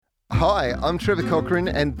Hi, I'm Trevor Cochrane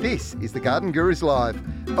and this is the Garden Gurus Live,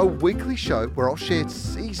 a weekly show where I'll share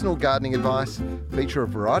seasonal gardening advice, feature a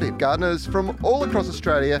variety of gardeners from all across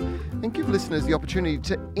Australia and give listeners the opportunity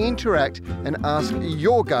to interact and ask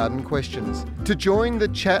your garden questions. To join the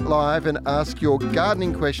chat live and ask your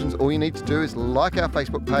gardening questions, all you need to do is like our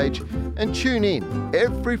Facebook page and tune in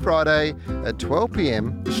every Friday at 12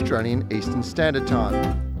 p.m. Australian Eastern Standard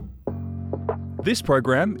Time. This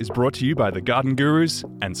program is brought to you by the Garden Gurus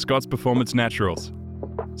and Scott's Performance Naturals.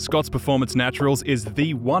 Scott's Performance Naturals is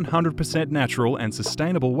the 100% natural and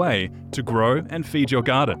sustainable way to grow and feed your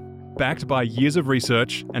garden. Backed by years of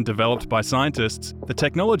research and developed by scientists, the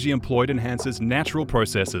technology employed enhances natural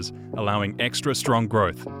processes, allowing extra strong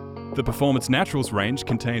growth. The Performance Naturals range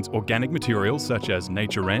contains organic materials such as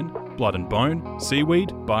nature wren, blood and bone, seaweed,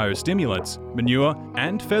 biostimulants, manure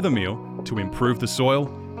and feather meal to improve the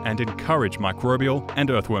soil and encourage microbial and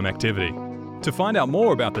earthworm activity. To find out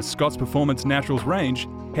more about the Scott's Performance Naturals range,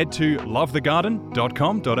 head to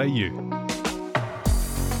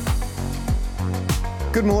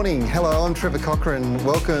lovethegarden.com.au. Good morning. Hello, I'm Trevor Cochrane.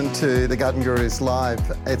 Welcome to the Garden Gurus Live.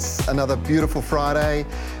 It's another beautiful Friday.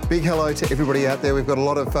 Big hello to everybody out there. We've got a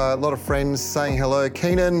lot of friends saying hello.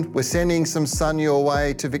 Keenan, we're sending some sun your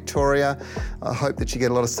way to Victoria. I hope that you get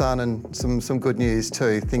a lot of sun and some good news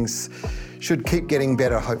too. Things should keep getting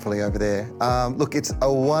better, hopefully, over there. Look, it's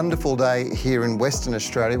a wonderful day here in Western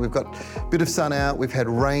Australia. We've got a bit of sun out, we've had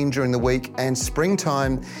rain during the week, and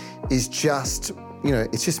springtime is just,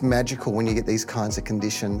 it's just magical when you get these kinds of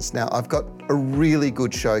conditions. Now, I've got a really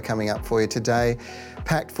good show coming up for you today,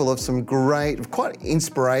 packed full of some great, quite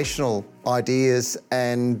inspirational ideas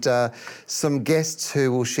and some guests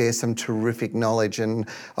who will share some terrific knowledge. And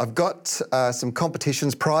I've got some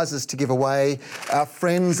competitions, prizes to give away. Our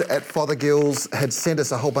friends at Fogo had sent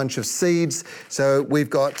us a whole bunch of seeds. So we've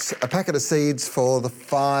got a packet of seeds for the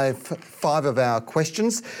five of our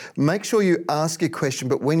questions. Make sure you ask your question,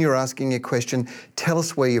 but when you're asking your question, tell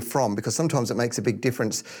us where you're from, because sometimes it makes a big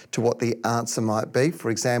difference to what the answer might be.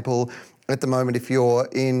 For example, at the moment, if you're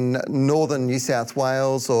in northern New South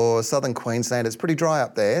Wales or southern Queensland, it's pretty dry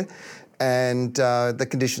up there and the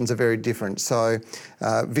conditions are very different. So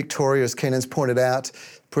Victoria, as Keenan's pointed out,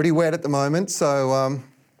 pretty wet at the moment. So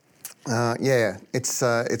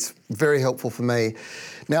it's very helpful for me.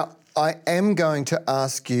 Now, I am going to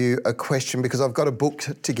ask you a question because I've got a book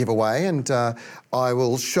to give away, and I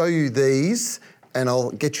will show you these and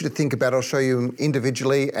I'll get you to think about it. I'll show you them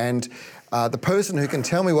individually, and the person who can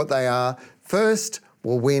tell me what they are first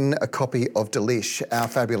will win a copy of Delish, our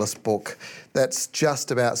fabulous book that's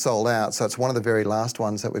just about sold out. So it's one of the very last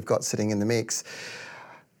ones that we've got sitting in the mix.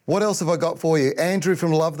 What else have I got for you? Andrew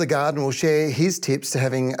from Love the Garden will share his tips to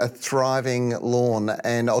having a thriving lawn,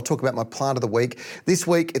 and I'll talk about my plant of the week. This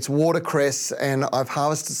week it's watercress, and I've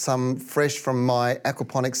harvested some fresh from my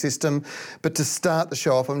aquaponics system. But to start the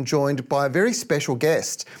show off, I'm joined by a very special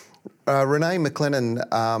guest. Renee McLennan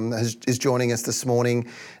is joining us this morning,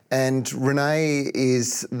 and Renee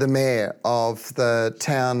is the mayor of the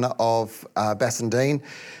town of Bassendean.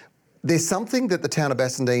 There's something that the town of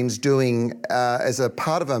Bassendean's doing as a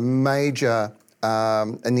part of a major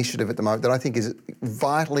initiative at the moment that I think is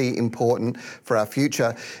vitally important for our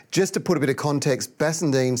future. Just to put a bit of context,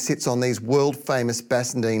 Bassendean sits on these world-famous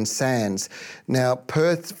Bassendean sands. Now,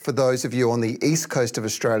 Perth, for those of you on the east coast of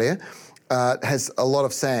Australia, has a lot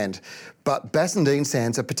of sand, but Bassendean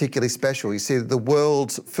sands are particularly special. You see, the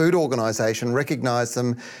World Food Organization recognised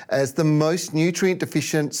them as the most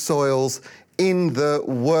nutrient-deficient soils in the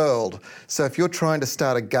world. So if you're trying to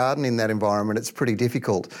start a garden in that environment, it's pretty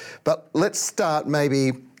difficult. But let's start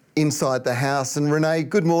maybe inside the house. And Renee,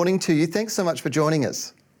 good morning to you. Thanks so much for joining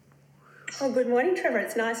us. Oh, good morning, Trevor.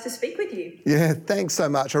 It's nice to speak with you. Yeah, thanks so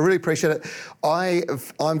much. I really appreciate it.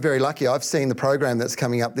 I'm very lucky. I've seen the program that's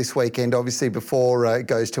coming up this weekend, obviously before it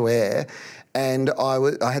goes to air. And I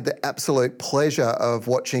had the absolute pleasure of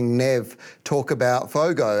watching Nev talk about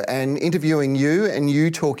Fogo and interviewing you and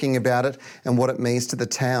you talking about it and what it means to the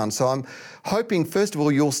town. So I'm hoping, first of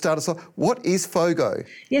all, you'll start us off. What is Fogo?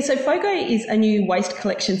 Yeah, so Fogo is a new waste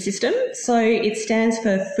collection system. So it stands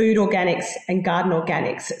for Food Organics and Garden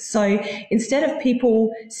Organics. So instead of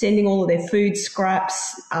people sending all of their food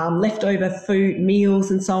scraps, leftover food,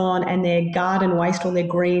 meals and so on, and their garden waste, all their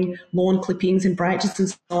green lawn clippings and branches and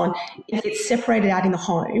so on, it's separated out in the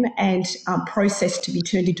home and processed to be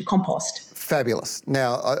turned into compost. Fabulous.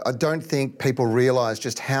 Now, I don't think people realise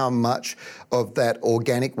just how much of that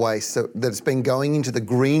organic waste that's been going into the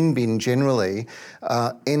green bin generally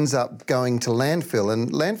ends up going to landfill,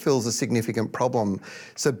 and landfill's a significant problem.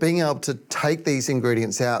 So being able to take these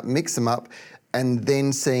ingredients out, mix them up, and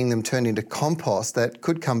then seeing them turn into compost that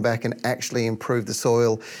could come back and actually improve the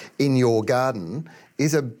soil in your garden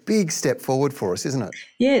is a big step forward for us, isn't it?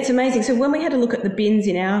 Yeah, it's amazing. So when we had a look at the bins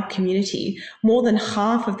in our community, more than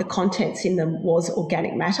half of the contents in them was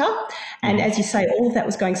organic matter. And as you say, all of that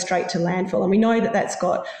was going straight to landfill. And we know that that's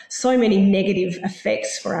got so many negative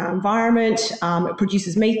effects for our environment. It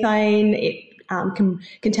produces methane, it can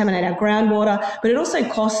contaminate our groundwater, but it also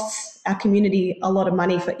costs our community a lot of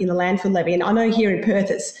money in the landfill levy. And I know here in Perth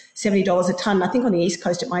it's $70 a tonne. I think on the East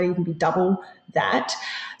Coast it might even be double that.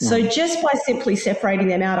 So just by simply separating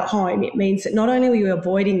them out at home, it means that not only are you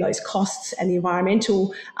avoiding those costs and the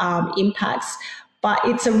environmental impacts, but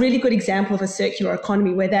it's a really good example of a circular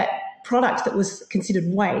economy where that product that was considered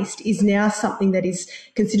waste is now something that is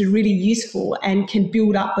considered really useful and can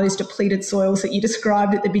build up those depleted soils that you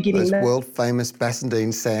described at the beginning. Those world-famous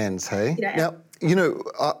Bassendean sands, hey? Now,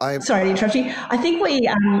 sorry to interrupt you. I think we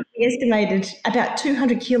estimated about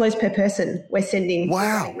 200 kilos per person we're sending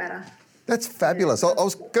organic matter. That's fabulous. I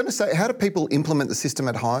was going to say, how do people implement the system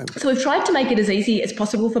at home? So we've tried to make it as easy as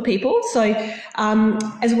possible for people. So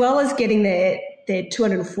as well as getting their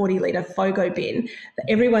 240 litre Fogo bin,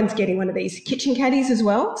 everyone's getting one of these kitchen caddies as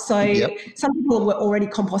well. So some people were already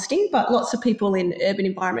composting, but lots of people in urban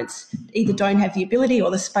environments either don't have the ability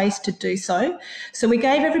or the space to do so. So we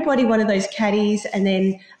gave everybody one of those caddies and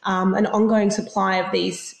then an ongoing supply of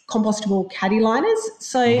these compostable caddy liners.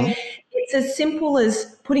 So it's as simple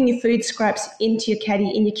as putting your food scraps into your caddy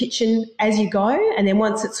in your kitchen as you go, and then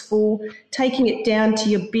once it's full, taking it down to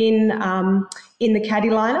your bin in the caddy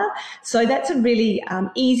liner. So that's a really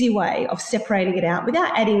easy way of separating it out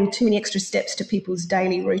without adding too many extra steps to people's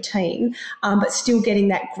daily routine, but still getting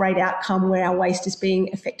that great outcome where our waste is being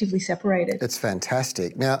effectively separated. It's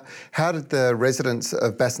fantastic. Now, how did the residents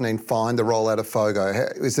of Bassendean find the rollout of Fogo?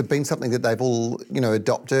 Has it been something that they've all,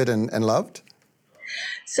 adopted and loved?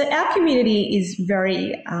 So our community is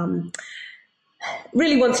very,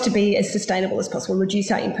 really wants to be as sustainable as possible, reduce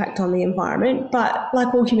our impact on the environment. But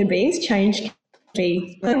like all human beings, change can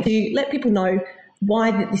be to let people know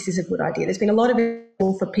why this is a good idea. There's been a lot of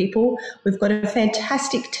info for people. We've got a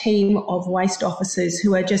fantastic team of waste officers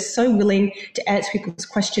who are just so willing to answer people's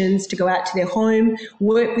questions, to go out to their home,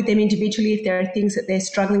 work with them individually if there are things that they're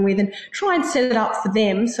struggling with, and try and set it up for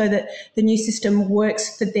them so that the new system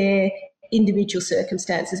works for their individual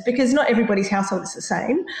circumstances, because not everybody's household is the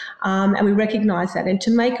same, and we recognise that. And to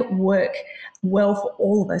make it work well for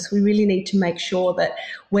all of us, we really need to make sure that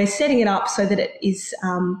we're setting it up so that it is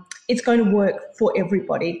it's going to work for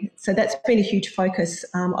everybody. So that's been a huge focus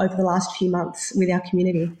over the last few months with our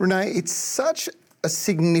community. Renee, it's such a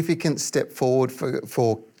significant step forward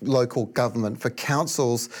for local government, for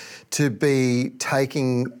councils to be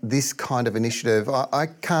taking this kind of initiative. I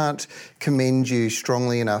can't commend you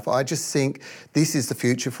strongly enough. I just think this is the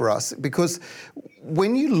future for us, because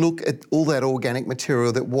when you look at all that organic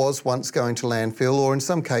material that was once going to landfill, or in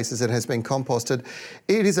some cases it has been composted,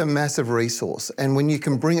 it is a massive resource. And when you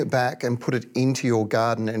can bring it back and put it into your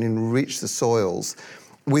garden and enrich the soils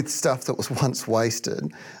with stuff that was once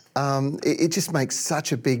wasted, it just makes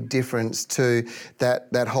such a big difference to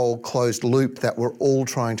that whole closed loop that we're all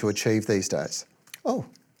trying to achieve these days. Oh,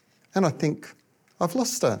 and I think I've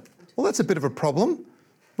lost her. Well, that's a bit of a problem.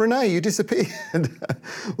 Renee, you disappeared.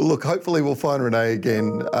 Well, look, hopefully we'll find Renee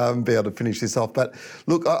again, be able to finish this off. But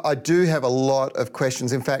look, I do have a lot of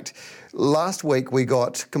questions. In fact, last week we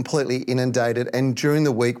got completely inundated, and during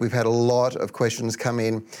the week we've had a lot of questions come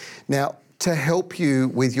in. Now, to help you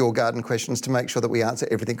with your garden questions, to make sure that we answer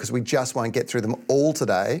everything, because we just won't get through them all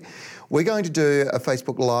today, we're going to do a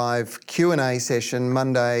Facebook Live Q&A session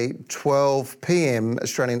Monday, 12 p.m.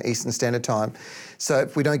 Australian Eastern Standard Time. So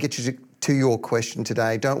if we don't get you to your question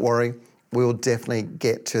today, don't worry, we'll definitely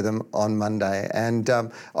get to them on Monday. And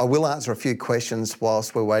I will answer a few questions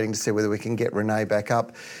whilst we're waiting to see whether we can get Renee back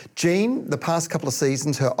up. Jean, the past couple of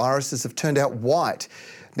seasons, her irises have turned out white.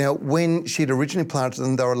 Now, when she'd originally planted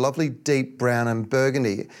them, they were lovely deep brown and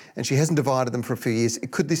burgundy, and she hasn't divided them for a few years.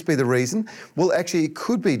 Could this be the reason? Well, actually, it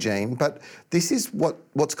could be, Jean, but this is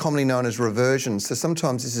what's commonly known as reversion. So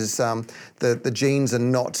sometimes this is the genes are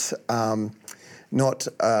not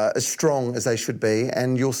as strong as they should be,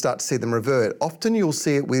 and you'll start to see them revert. Often you'll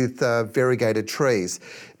see it with variegated trees.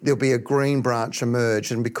 There'll be a green branch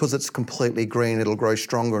emerge, and because it's completely green, it'll grow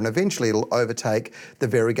stronger, and eventually it'll overtake the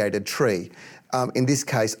variegated tree. In this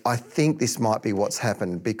case, I think this might be what's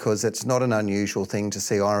happened, because it's not an unusual thing to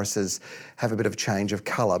see irises have a bit of change of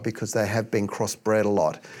colour because they have been crossbred a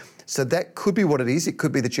lot. So that could be what it is. It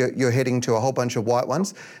could be that you're heading to a whole bunch of white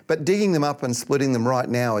ones, but digging them up and splitting them right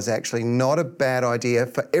now is actually not a bad idea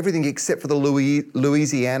for everything except for the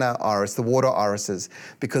Louisiana iris, the water irises,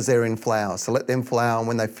 because they're in flower. So let them flower, and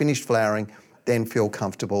when they finish flowering, then feel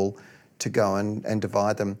comfortable to go and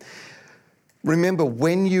divide them. Remember,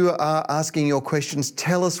 when you are asking your questions,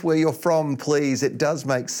 tell us where you're from, please. It does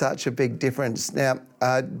make such a big difference. Now,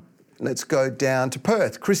 let's go down to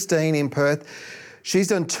Perth. Christine in Perth. She's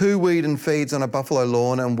done 2 weed and feeds on a buffalo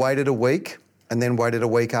lawn and waited a week, and then waited a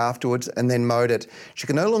week afterwards and then mowed it. She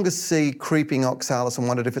can no longer see creeping oxalis and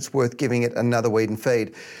wondered if it's worth giving it another weed and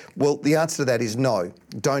feed. Well, the answer to that is no,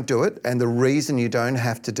 don't do it. And the reason you don't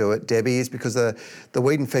have to do it, Debbie, is because the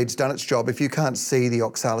weed and feed's done its job. If you can't see the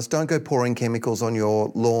oxalis, don't go pouring chemicals on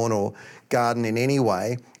your lawn or garden in any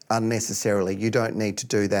way unnecessarily. You don't need to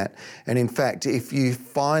do that. And in fact, if you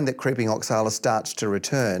find that creeping oxalis starts to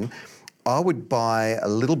return, I would buy a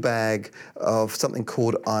little bag of something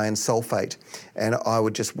called iron sulfate, and I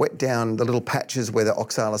would just wet down the little patches where the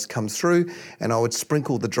oxalis comes through, and I would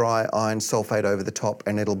sprinkle the dry iron sulfate over the top,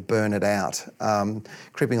 and it'll burn it out.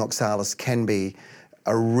 Creeping oxalis can be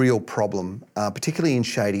a real problem, particularly in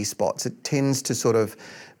shady spots. It tends to sort of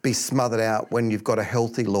be smothered out when you've got a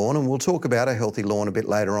healthy lawn, and we'll talk about a healthy lawn a bit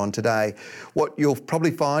later on today. What you'll probably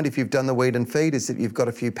find if you've done the weed and feed is that you've got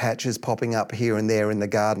a few patches popping up here and there in the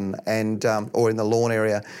garden and or in the lawn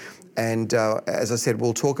area. And as I said,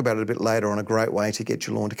 we'll talk about it a bit later on a great way to get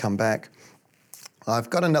your lawn to come back. I've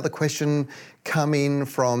got another question come in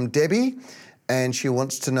from Debbie, and she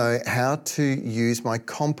wants to know how to use my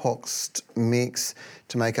compost mix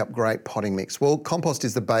to make up great potting mix. Well, compost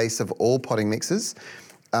is the base of all potting mixes.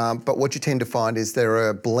 But what you tend to find is there are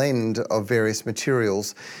a blend of various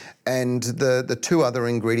materials, and the 2 other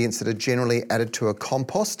ingredients that are generally added to a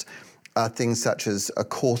compost are things such as a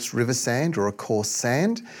coarse river sand or a coarse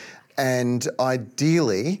sand. And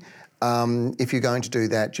ideally, if you're going to do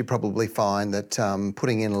that, you probably find that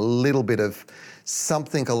putting in a little bit of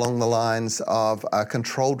something along the lines of a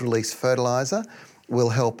controlled release fertiliser will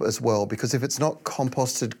help as well, because if it's not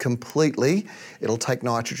composted completely, it'll take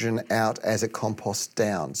nitrogen out as it composts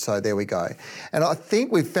down. So there we go. And I think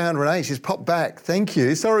we've found Renee. She's popped back. Thank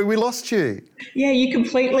you. Sorry, we lost you. Yeah,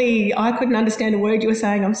 I couldn't understand a word you were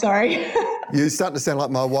saying. I'm sorry. You're starting to sound like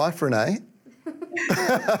my wife, Renee.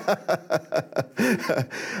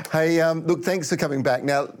 Hey, look, thanks for coming back.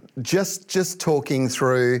 Now, just talking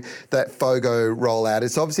through that Fogo rollout,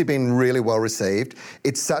 it's obviously been really well received.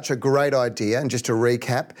 It's such a great idea. And just to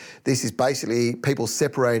recap, this is basically people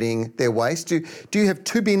separating their waste. Do you have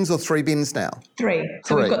 2 bins or 3 bins now? 3.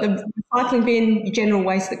 So we've got the recycling bin, general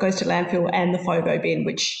waste that goes to landfill, and the Fogo bin,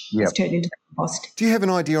 which is turned into the compost. Do you have an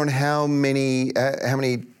idea on how many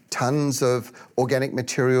tonnes of organic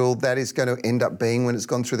material that is going to end up being when it's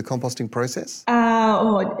gone through the composting process?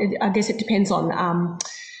 I guess it depends on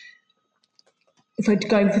if we're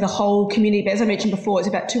going for the whole community. But as I mentioned before, it's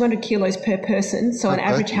about 200 kilos per person. So an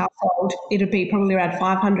average household, it'd be probably around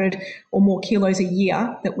 500 or more kilos a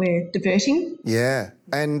year that we're diverting. Yeah.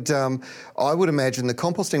 And I would imagine the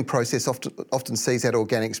composting process often sees that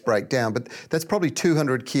organics break down, but that's probably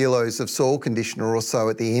 200 kilos of soil conditioner or so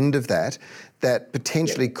at the end of that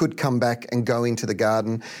potentially could come back and go into the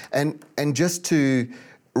garden. And just to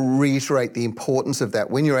reiterate the importance of that,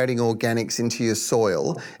 when you're adding organics into your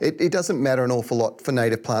soil, it doesn't matter an awful lot for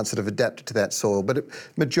native plants that have adapted to that soil, but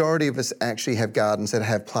majority of us actually have gardens that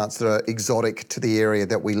have plants that are exotic to the area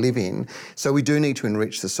that we live in. So we do need to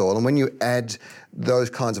enrich the soil. And when you add those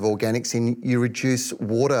kinds of organics in, you reduce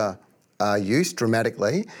water use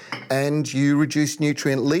dramatically, and you reduce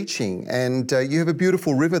nutrient leaching, and you have a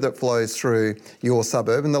beautiful river that flows through your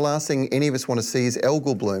suburb, and the last thing any of us want to see is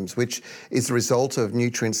algal blooms, which is the result of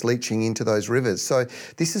nutrients leaching into those rivers. So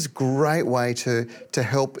this is a great way to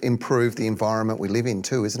help improve the environment we live in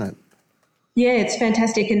too, isn't it? Yeah, it's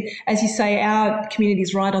fantastic. And as you say, our community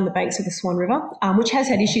is right on the banks of the Swan River, which has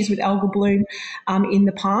had issues with algal bloom in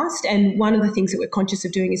the past. And one of the things that we're conscious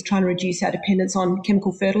of doing is trying to reduce our dependence on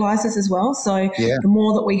chemical fertilisers as well. So the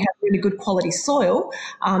more that we have really good quality soil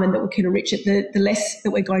and that we can enrich it, the less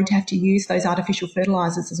that we're going to have to use those artificial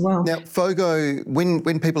fertilisers as well. Now, Fogo,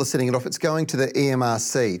 when people are setting it off, it's going to the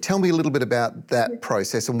EMRC. Tell me a little bit about that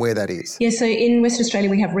process and where that is. Yeah, so in Western Australia,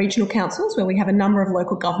 we have regional councils where we have a number of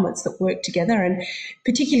local governments that work together, and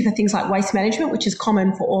particularly for things like waste management, which is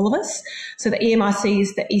common for all of us. So the EMRC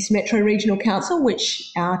is the East Metro Regional Council,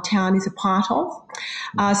 which our town is a part of.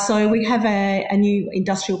 So we have a new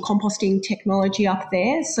industrial composting technology up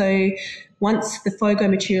there. So once the Fogo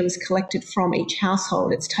material is collected from each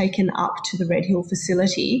household, it's taken up to the Red Hill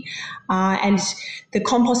facility. And the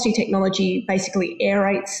composting technology basically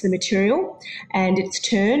aerates the material and it's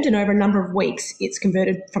turned, and over a number of weeks, it's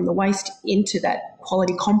converted from the waste into that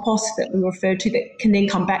quality compost that we referred to that can then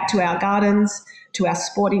come back to our gardens, to our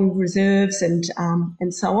sporting reserves and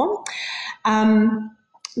so on.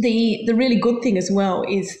 The really good thing as well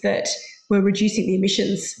is that we're reducing the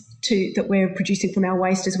emissions that we're producing from our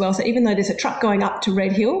waste as well. So even though there's a truck going up to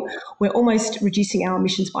Red Hill, we're almost reducing our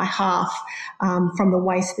emissions by half from the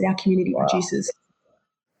waste that our community produces.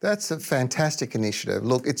 That's a fantastic initiative.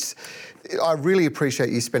 Look, I really appreciate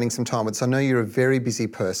you spending some time with us. I know you're a very busy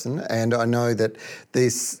person, and I know that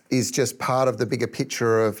this is just part of the bigger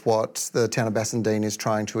picture of what the town of Bassendean is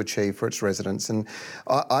trying to achieve for its residents. And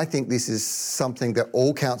I think this is something that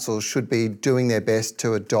all councils should be doing their best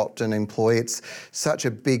to adopt and employ. It's such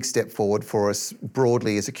a big step forward for us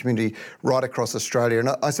broadly as a community right across Australia. And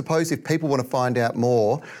I suppose if people want to find out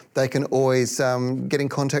more, they can always get in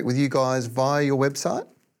contact with you guys via your website?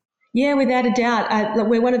 Yeah, without a doubt.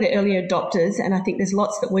 We're one of the early adopters, and I think there's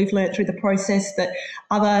lots that we've learned through the process that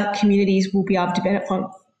other communities will be able to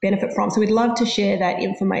benefit from. So we'd love to share that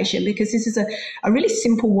information, because this is a really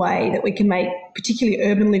simple way that we can make particularly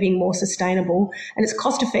urban living more sustainable, and it's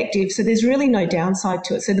cost effective, so there's really no downside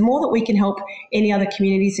to it. So the more that we can help any other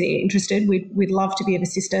communities that are interested, we'd love to be of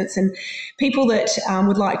assistance. And people that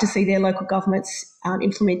would like to see their local governments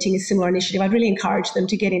implementing a similar initiative, I'd really encourage them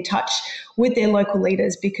to get in touch with their local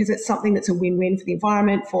leaders, because it's something that's a win-win for the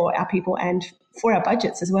environment, for our people and for our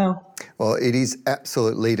budgets as well. Well, it is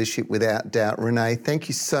absolute leadership without doubt. Renee, thank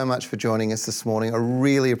you so much for joining us this morning. I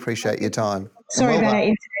really appreciate your time. Sorry about our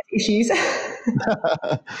internet issues.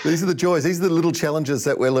 These are the joys. These are the little challenges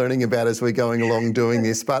that we're learning about as we're going along doing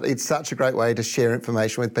this. But it's such a great way to share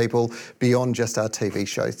information with people beyond just our TV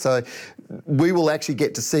show. So we will actually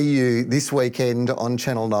get to see you this weekend on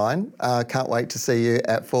Channel 9. Can't wait to see you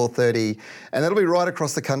at 4:30. And that'll be right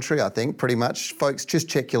across the country, I think, pretty much. Folks, just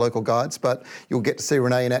check your local guides, but you'll get to see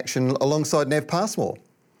Renee in action alongside Nev Passmore.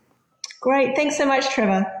 Great. Thanks so much,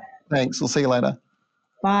 Trevor. Thanks. We'll see you later.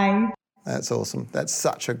 Bye. That's awesome. That's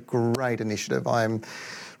such a great initiative. I'm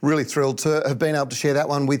really thrilled to have been able to share that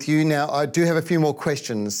one with you. Now, I do have a few more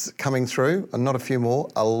questions coming through, and not a few more,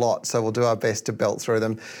 a lot, so we'll do our best to belt through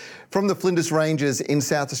them. From the Flinders Ranges in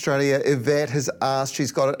South Australia, Yvette has asked,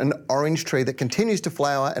 she's got an orange tree that continues to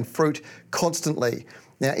flower and fruit constantly.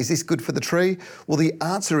 Now, is this good for the tree? Well, the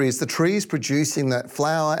answer is the tree is producing that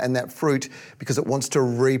flower and that fruit because it wants to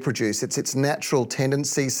reproduce. It's its natural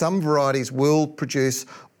tendency. Some varieties will produce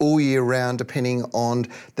all year round depending on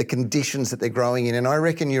the conditions that they're growing in. And I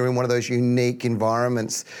reckon you're in one of those unique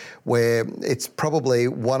environments where it's probably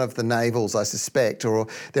one of the navels, I suspect, or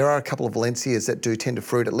there are a couple of Valencias that do tend to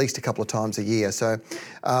fruit at least a couple of times a year. So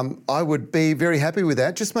I would be very happy with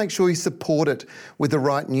that. Just make sure you support it with the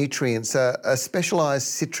right nutrients. A specialised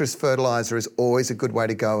citrus fertiliser is always a good way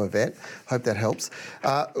to go, Yvette. Hope that helps.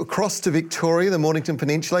 Across to Victoria, the Mornington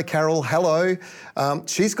Peninsula, Carol, hello.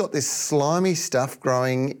 She's got this slimy stuff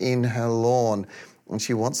growing in her lawn, and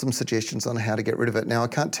she wants some suggestions on how to get rid of it. Now, I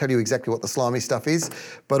can't tell you exactly what the slimy stuff is,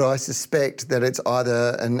 but I suspect that it's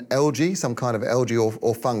either an algae, some kind of algae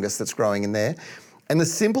or fungus that's growing in there. And the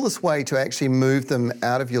simplest way to actually move them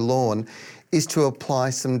out of your lawn is to apply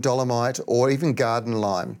some dolomite or even garden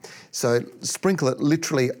lime. So sprinkle it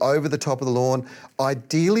literally over the top of the lawn.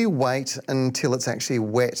 Ideally wait until it's actually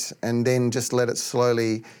wet and then just let it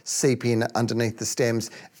slowly seep in underneath the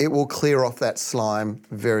stems. It will clear off that slime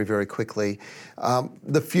very, very quickly.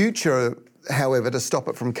 The future, however, to stop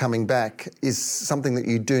it from coming back is something that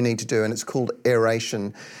you do need to do, and it's called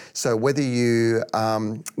aeration. So whether you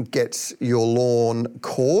get your lawn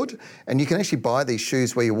cored, and you can actually buy these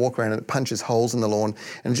shoes where you walk around and it punches holes in the lawn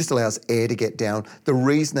and it just allows air to get down. The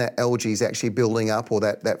reason that algae is actually building up or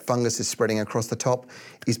that fungus is spreading across the top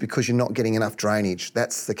is because you're not getting enough drainage.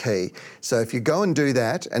 That's the key. So if you go and do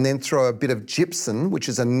that and then throw a bit of gypsum, which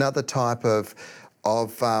is another type of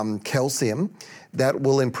calcium, that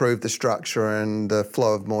will improve the structure and the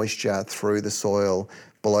flow of moisture through the soil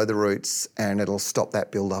below the roots, and it'll stop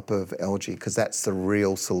that build-up of algae, because that's the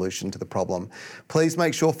real solution to the problem. Please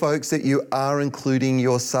make sure, folks, that you are including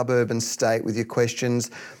your suburb and state with your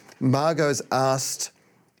questions. Margot's asked,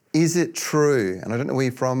 is it true, and I don't know where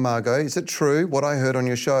you're from, Margot, is it true what I heard on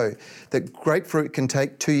your show, that grapefruit can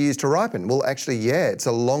take 2 years to ripen? Well, actually, yeah, it's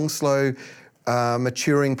a long, slow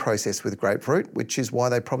maturing process with grapefruit, which is why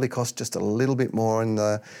they probably cost just a little bit more in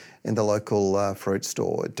the local fruit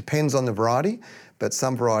store. It depends on the variety, but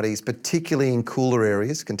some varieties, particularly in cooler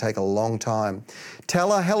areas, can take a long time.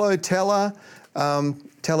 Tella, hello Tella.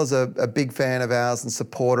 Tella's a big fan of ours and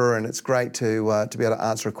supporter, and it's great to be able to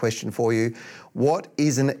answer a question for you. What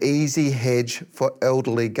is an easy hedge for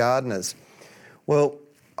elderly gardeners? Well,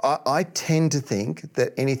 I tend to think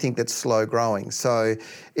that anything that's slow growing. So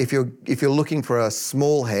if you're looking for a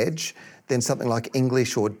small hedge, then something like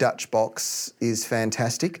English or Dutch box is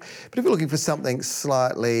fantastic. But if you're looking for something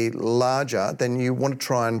slightly larger, then you want to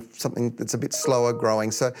try something that's a bit slower growing.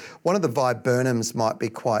 So one of the viburnums might be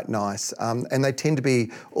quite nice. And they tend to be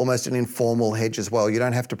almost an informal hedge as well. You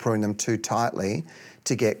don't have to prune them too tightly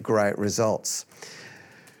to get great results.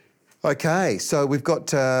 Okay, so we've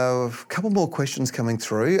got a couple more questions coming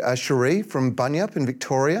through. Cherie from Bunyip in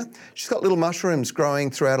Victoria. She's got little mushrooms growing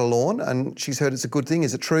throughout a lawn and she's heard it's a good thing.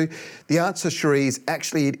 Is it true? The answer, Cherie, is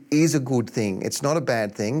actually it is a good thing. It's not a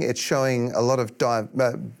bad thing. It's showing a lot of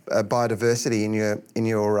biodiversity in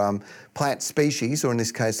your plant species, or in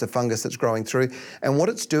this case, the fungus that's growing through. And what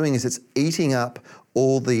it's doing is it's eating up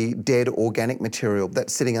all the dead organic material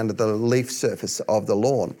that's sitting under the leaf surface of the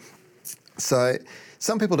lawn. So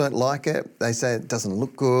some people don't like it. They say it doesn't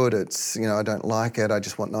look good. It's, I don't like it. I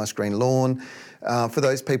just want nice green lawn. For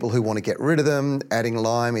those people who want to get rid of them, adding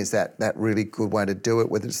lime is that really good way to do it,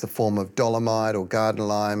 whether it's the form of dolomite or garden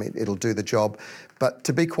lime, it'll do the job. But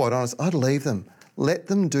to be quite honest, I'd leave them. Let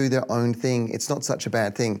them do their own thing. It's not such a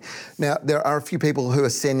bad thing. Now, there are a few people who are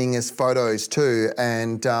sending us photos too,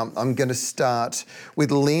 and I'm going to start with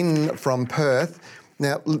Lynn from Perth.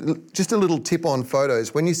 Now, just a little tip on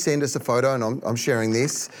photos. When you send us a photo, and I'm sharing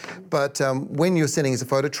this, but when you're sending us a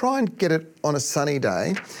photo, try and get it on a sunny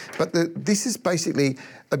day. But this is basically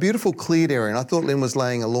a beautiful cleared area. And I thought Lynn was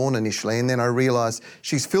laying a lawn initially, and then I realised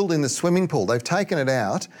she's filled in the swimming pool. They've taken it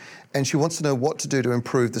out, and she wants to know what to do to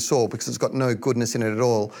improve the soil because it's got no goodness in it at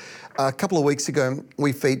all. A couple of weeks ago,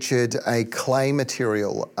 we featured a clay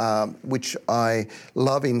material, which I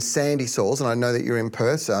love in sandy soils, and I know that you're in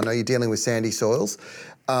Perth, so I know you're dealing with sandy soils.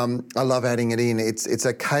 I love adding it in. It's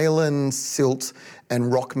a kaolin, silt and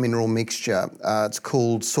rock mineral mixture. It's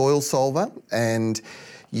called Soil Solver, and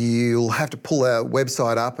you'll have to pull our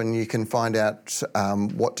website up and you can find out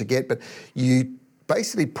what to get. But you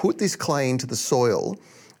basically put this clay into the soil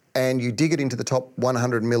and you dig it into the top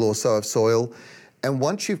 100 mil or so of soil. And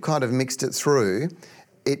once you've kind of mixed it through,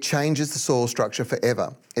 it changes the soil structure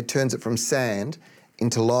forever. It turns it from sand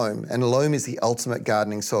into loam, and loam is the ultimate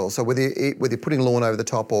gardening soil. So whether you're putting lawn over the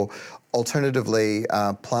top or alternatively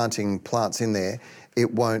planting plants in there,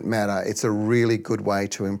 it won't matter. It's a really good way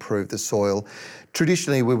to improve the soil.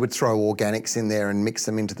 Traditionally, we would throw organics in there and mix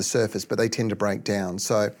them into the surface, but they tend to break down.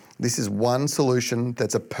 So this is one solution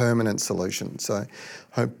that's a permanent solution. So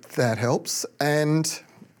hope that helps. And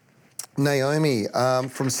Naomi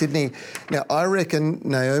from Sydney. Now, I reckon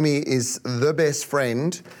Naomi is the best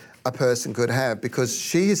friend a person could have because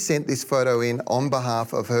she has sent this photo in on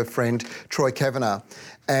behalf of her friend Troy Kavanagh.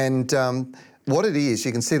 And what it is,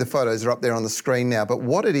 you can see the photos are up there on the screen now, but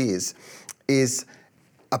what it is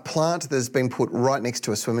a plant that's been put right next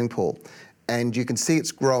to a swimming pool. And you can see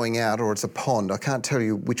it's growing out, or it's a pond. I can't tell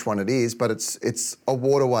you which one it is, but it's a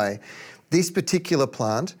waterway. This particular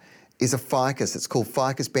plant is a ficus. It's called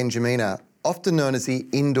Ficus benjamina, often known as the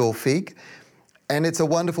indoor fig. And it's a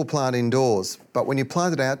wonderful plant indoors, but when you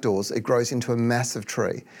plant it outdoors, it grows into a massive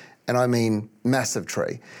tree. And I mean massive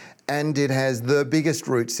tree. And it has the biggest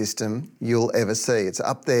root system you'll ever see. It's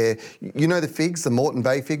up there. You know the figs, the Moreton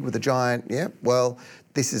Bay fig with the giant, yeah? Well,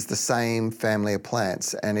 this is the same family of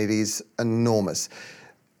plants and it is enormous.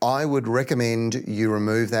 I would recommend you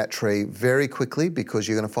remove that tree very quickly because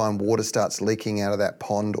you're going to find water starts leaking out of that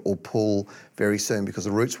pond or pool very soon because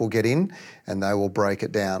the roots will get in and they will break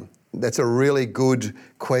it down. That's a really good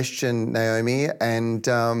question, Naomi, and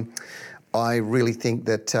I really think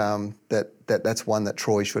that that's one that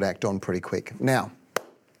Troy should act on pretty quick. Now,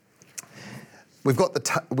 we've got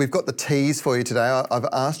the tease for you today. I've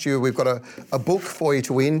asked you. We've got a book for you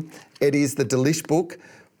to win. It is the Delish book.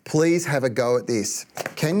 Please have a go at this.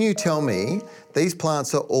 Can you tell me these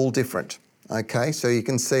plants are all different? Okay, so you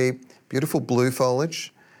can see beautiful blue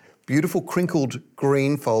foliage, beautiful crinkled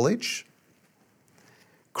green foliage,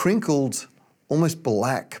 crinkled almost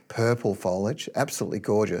black purple foliage, absolutely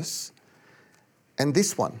gorgeous. And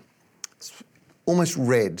this one, it's almost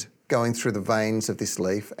red going through the veins of this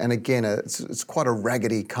leaf. And again, it's quite a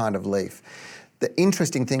raggedy kind of leaf. The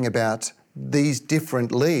interesting thing about these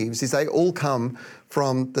different leaves is they all come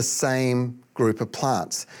from the same group of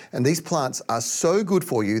plants. And these plants are so good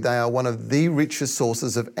for you, they are one of the richest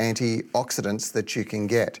sources of antioxidants that you can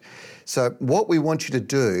get. So what we want you to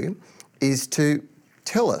do is to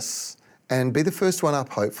tell us, and be the first one up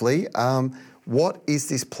hopefully, what is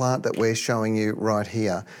this plant that we're showing you right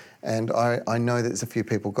here? And I know that there's a few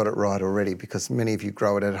people got it right already because many of you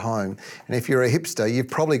grow it at home. And if you're a hipster, you've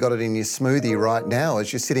probably got it in your smoothie right now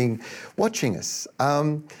as you're sitting watching us.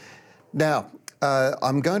 Now,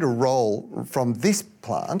 I'm going to roll from this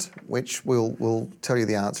plant, which we'll tell you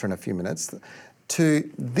the answer in a few minutes,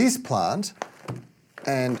 to this plant.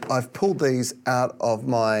 And I've pulled these out of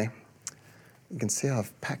my, you can see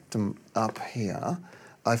I've packed them up here.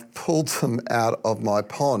 I've pulled them out of my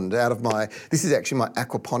pond, this is actually my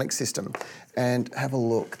aquaponic system. And have a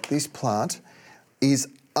look, this plant is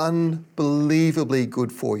unbelievably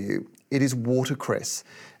good for you. It is watercress.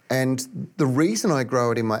 And the reason I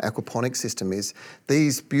grow it in my aquaponic system is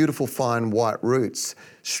these beautiful fine white roots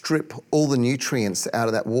strip all the nutrients out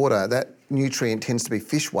of that water. That nutrient tends to be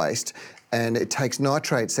fish waste, and it takes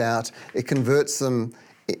nitrates out, it converts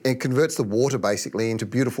the water basically into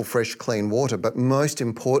beautiful, fresh, clean water. But most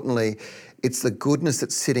importantly, it's the goodness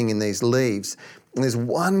that's sitting in these leaves. And there's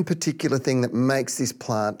one particular thing that makes this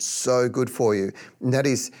plant so good for you, and that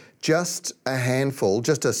is just a handful,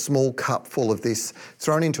 just a small cup full of this,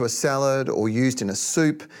 thrown into a salad or used in a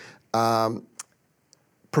soup,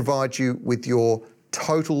 provides you with your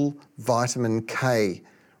total vitamin K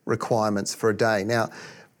requirements for a day. Now,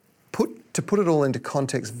 to put it all into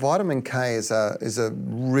context, vitamin K is a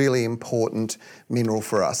really important mineral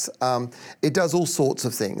for us. It does all sorts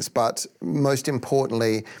of things, but most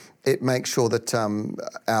importantly, it makes sure that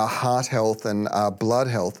our heart health and our blood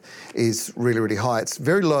health is really, really high. It's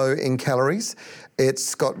very low in calories.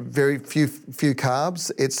 It's got very few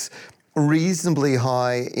carbs. It's reasonably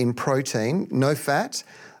high in protein, no fat,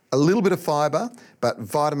 a little bit of fibre, but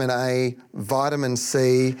vitamin A, vitamin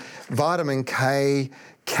C, vitamin K,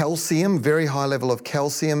 calcium, very high level of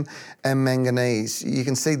calcium, and manganese. You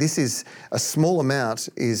can see this is a small amount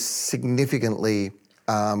is significantly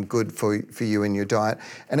good for you in your diet,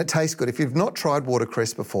 and it tastes good. If you've not tried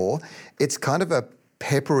watercress before, it's kind of a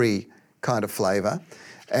peppery kind of flavour,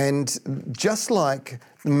 and just like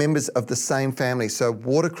members of the same family. So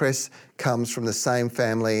watercress comes from the same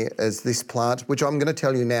family as this plant, which I'm going to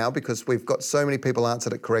tell you now because we've got so many people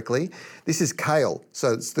answered it correctly. This is kale.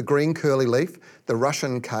 So it's the green curly leaf, the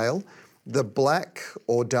Russian kale, the black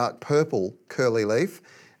or dark purple curly leaf,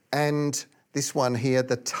 and this one here,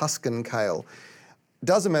 the Tuscan kale.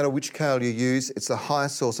 Doesn't matter which kale you use, it's the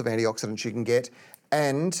highest source of antioxidants you can get,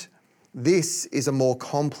 and this is a more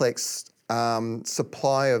complex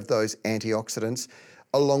supply of those antioxidants,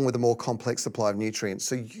 along with a more complex supply of nutrients.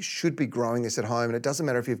 So you should be growing this at home, and it doesn't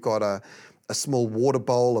matter if you've got a small water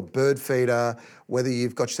bowl, a bird feeder, whether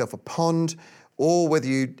you've got yourself a pond, or whether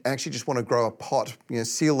you actually just want to grow a pot,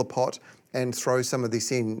 seal the pot and throw some of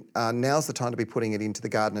this in. Now's the time to be putting it into the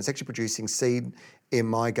garden. It's actually producing seed in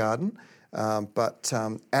my garden, but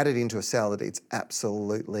add it into a salad, it's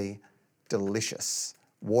absolutely delicious.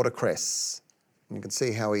 Watercress. And you can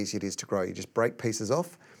see how easy it is to grow. You just break pieces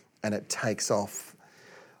off and it takes off.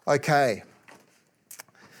 Okay,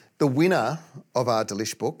 the winner of our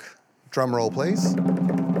Delish book, drum roll please,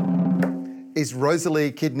 is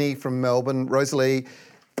Rosalie Kidney from Melbourne. Rosalie,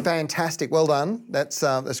 fantastic, well done. That's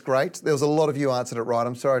great. There was a lot of you answered it right.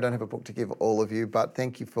 I'm sorry I don't have a book to give all of you, but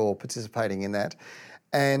thank you for participating in that.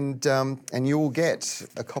 And you will get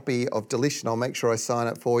a copy of Delish, and I'll make sure I sign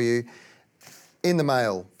it for you in the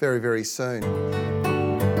mail very, very soon.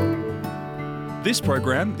 This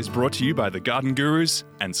program is brought to you by the Garden Gurus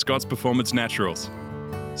and Scott's Performance Naturals.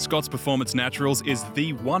 Scott's Performance Naturals is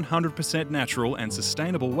the 100% natural and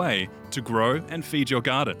sustainable way to grow and feed your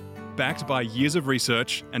garden. Backed by years of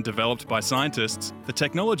research and developed by scientists, the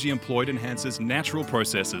technology employed enhances natural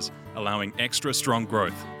processes, allowing extra strong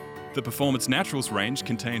growth. The Performance Naturals range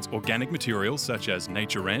contains organic materials such as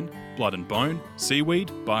nature wren, blood and bone, seaweed,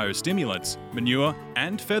 biostimulants, manure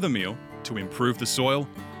and feather meal to improve the soil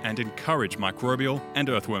and encourage microbial and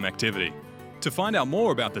earthworm activity. To find out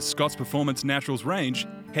more about the Scott's Performance Naturals range,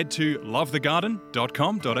 head to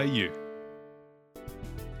lovethegarden.com.au.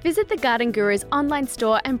 Visit the Garden Guru's online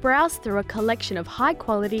store and browse through a collection of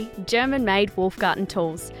high-quality, German-made Wolfgarten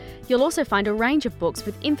tools. You'll also find a range of books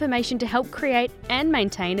with information to help create and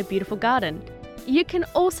maintain a beautiful garden. You can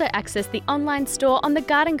also access the online store on the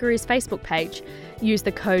Garden Guru's Facebook page. Use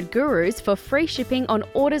the code GURUS for free shipping on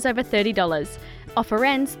orders over $30. Offer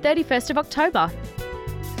ends 31st of October.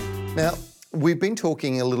 Now, we've been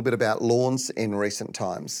talking a little bit about lawns in recent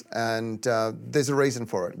times, and there's a reason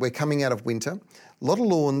for it. We're coming out of winter. A lot of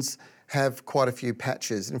lawns have quite a few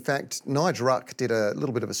patches. In fact, Nige Ruck did a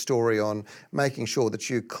little bit of a story on making sure that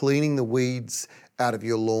you're cleaning the weeds out of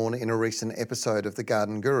your lawn in a recent episode of The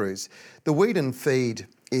Garden Gurus. The Weed and Feed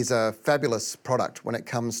is a fabulous product when it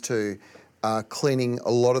comes to cleaning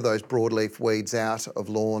a lot of those broadleaf weeds out of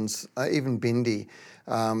lawns, even bindi.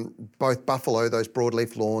 Both buffalo, those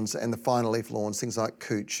broadleaf lawns, and the finer leaf lawns, things like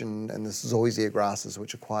couch and the zoysia grasses,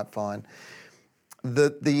 which are quite fine.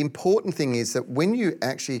 The important thing is that when you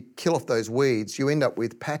actually kill off those weeds, you end up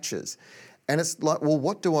with patches. And it's like, well,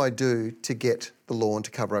 what do I do to get the lawn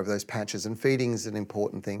to cover over those patches? And feeding is an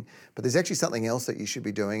important thing, but there's actually something else that you should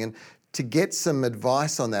be doing. And to get some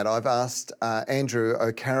advice on that, I've asked Andrew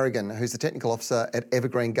O'Carrigan, who's the Technical Officer at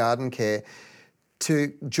Evergreen Garden Care,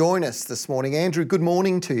 to join us this morning. Andrew, good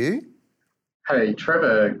morning to you. Hey,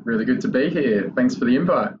 Trevor, really good to be here. Thanks for the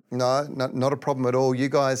invite. No, not a problem at all. You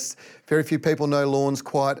guys, very few people know lawns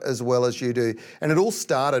quite as well as you do. And it all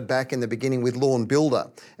started back in the beginning with Lawn Builder.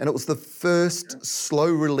 And it was the first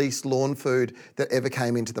slow-release lawn food that ever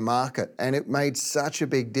came into the market. And it made such a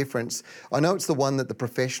big difference. I know it's the one that the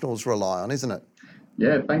professionals rely on, isn't it?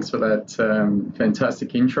 Yeah, thanks for that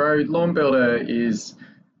fantastic intro. Lawn Builder is,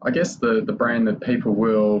 I guess, the brand that people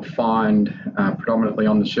will find predominantly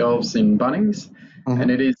on the shelves in Bunnings, and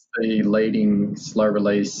it is the leading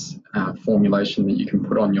slow-release formulation that you can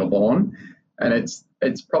put on your lawn, and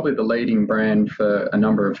it's probably the leading brand for a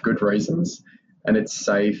number of good reasons, and it's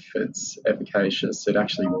safe, it's efficacious, it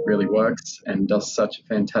actually really works and does such a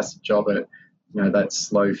fantastic job at that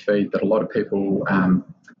slow feed that a lot of people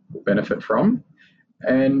will benefit from.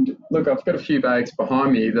 And look, I've got a few bags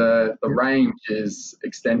behind me. The range is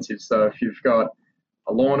extensive. So if you've got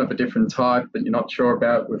a lawn of a different type that you're not sure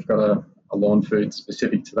about, we've got a lawn food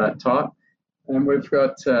specific to that type. And we've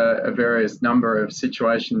got a various number of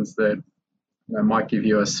situations that might give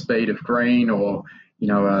you a speed of green or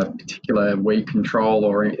a particular weed control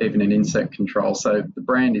or even an insect control. So the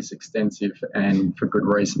brand is extensive and for good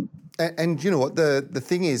reason. And you know what, the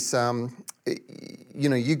thing is,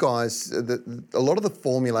 you guys, a lot of the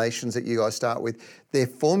formulations that you guys start with, they're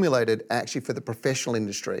formulated actually for the professional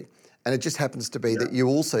industry. And it just happens to be that you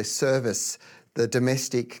also service the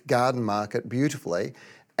domestic garden market beautifully.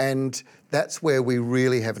 And that's where we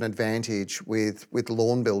really have an advantage with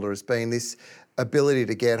Lawn Builder, as being this ability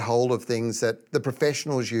to get hold of things that the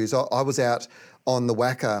professionals use. I was out on the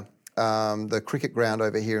Wacker, the cricket ground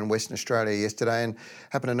over here in Western Australia yesterday, and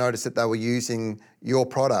happened to notice that they were using your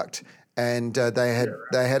product, and they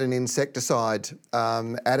had an insecticide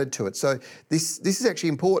added to it. So this is actually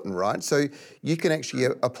important, right? So you can actually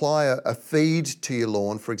apply a feed to your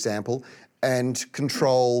lawn, for example, and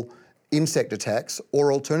control insect attacks,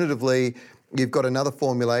 or alternatively, you've got another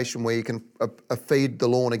formulation where you can feed the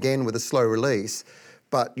lawn again with a slow release,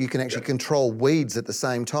 but you can actually control weeds at the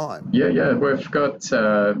same time. Yeah. We've got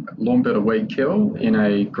Lawn Builder Weed Kill in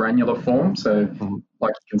a granular form. So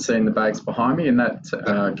like you can see in the bags behind me, and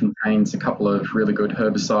that contains a couple of really good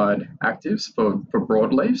herbicide actives for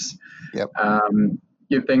broadleafs. Yep.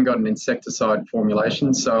 You've then got an insecticide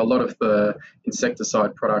formulation. So a lot of the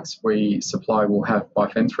insecticide products we supply will have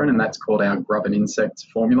bifenthrin, and that's called our grub and insect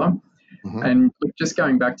formula. And look, just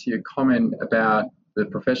going back to your comment about the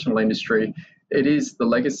professional industry, it is the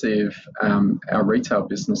legacy of our retail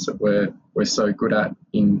business that we're so good at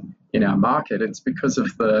in our market. It's because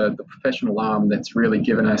of the professional arm that's really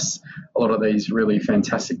given us a lot of these really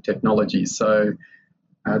fantastic technologies. So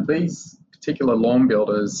these particular lawn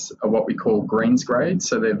builders are what we call greens grade.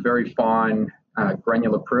 So they're very fine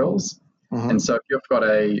granular prills. And so if you've got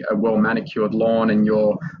a well-manicured lawn and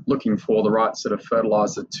you're looking for the right sort of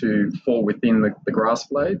fertiliser to fall within the grass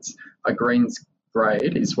blades, a greens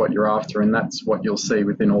grade is what you're after, and that's what you'll see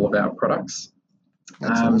within all of our products.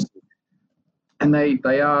 And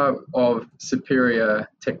they are of superior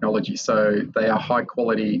technology. So they are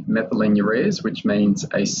high-quality methylene ureas, which means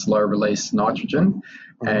a slow-release nitrogen.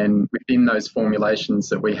 And within those formulations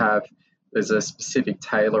that we have, there's a specific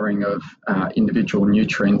tailoring of individual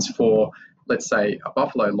nutrients for, let's say, a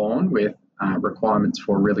buffalo lawn with requirements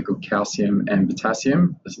for really good calcium and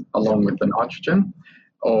potassium, along with the nitrogen,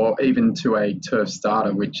 or even to a turf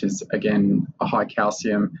starter, which is, again, a high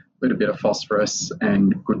calcium, a little bit of phosphorus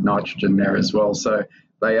and good nitrogen there as well. So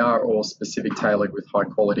they are all specific tailored with high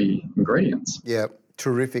quality ingredients. Yeah.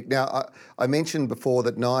 Terrific. Now, I mentioned before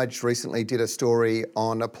that Nige recently did a story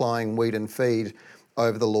on applying weed and feed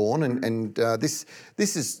over the lawn, and this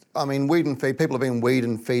is, I mean, weed and feed. People have been weed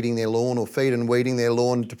and feeding their lawn, or feed and weeding their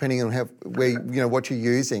lawn, depending on what you're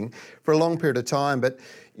using, for a long period of time. But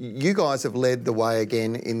you guys have led the way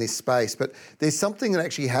again in this space. But there's something that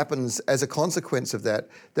actually happens as a consequence of that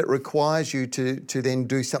requires you to then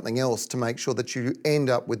do something else to make sure that you end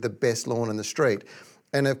up with the best lawn in the street.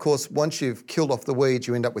 And of course, once you've killed off the weeds,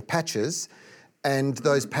 you end up with patches, and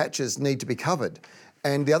those patches need to be covered.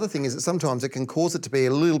 And the other thing is that sometimes it can cause it to be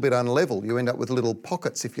a little bit unlevel. You end up with little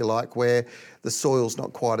pockets, if you like, where the soil's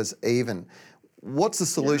not quite as even. What's the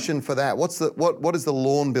solution for that? What is the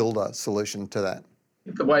lawn builder solution to that?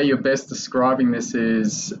 The way you're best describing this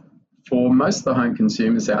is, for most of the home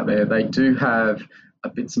consumers out there, they do have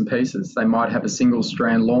bits and pieces. They might have a single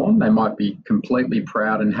strand lawn. They might be completely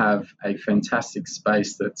proud and have a fantastic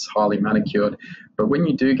space that's highly manicured. But when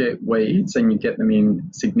you do get weeds and you get them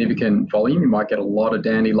in significant volume, you might get a lot of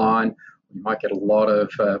dandelion, you might get a lot of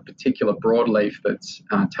particular broadleaf that's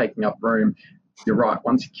taking up room. You're right,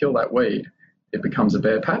 once you kill that weed, it becomes a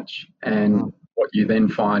bare patch. And what you then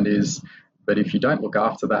find is that if you don't look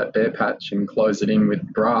after that bare patch and close it in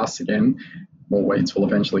with grass again, more weeds will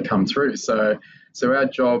eventually come through. So our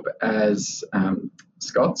job as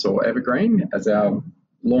Scots or Evergreen, as our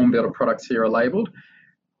lawn builder products here are labelled,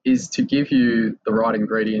 is to give you the right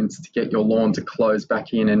ingredients to get your lawn to close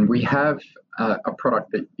back in. And we have a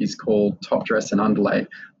product that is called Top Dress and Underlay,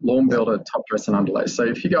 Lawn Builder Top Dress and Underlay. So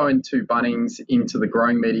if you go into Bunnings, into the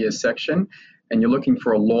growing media section, and you're looking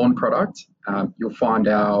for a lawn product, you'll find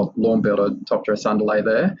our Lawn Builder Top Dress Underlay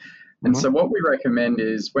there. And so what we recommend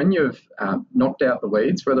is when you've knocked out the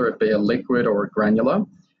weeds, whether it be a liquid or a granular,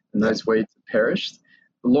 and those weeds have perished,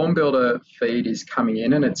 the Lawn Builder feed is coming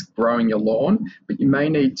in and it's growing your lawn, but you may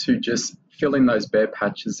need to just fill in those bare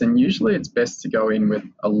patches. And usually it's best to go in with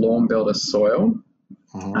a Lawn Builder soil,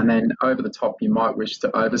 and then over the top you might wish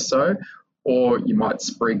to oversow, or you might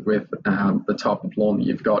sprig with the type of lawn that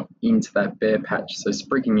you've got into that bare patch. So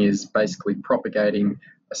sprigging is basically propagating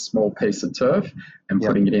a small piece of turf and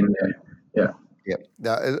putting it in there.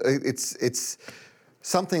 Now, it's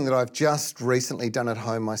something that I've just recently done at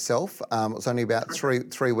home myself. It was only about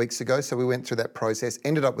three weeks ago, so we went through that process,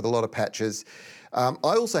 ended up with a lot of patches. I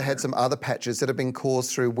also had some other patches that have been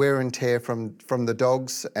caused through wear and tear from the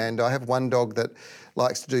dogs, and I have one dog that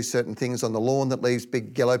likes to do certain things on the lawn that leaves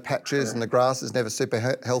big yellow patches, and the grass is never super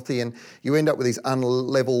healthy, and you end up with these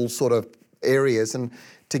unlevel sort of areas. And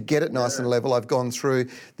to get it nice and level, I've gone through.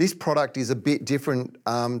 This product is a bit different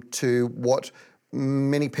to what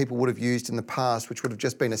many people would have used in the past, which would have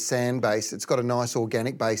just been a sand base. It's got a nice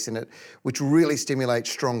organic base in it, which really stimulates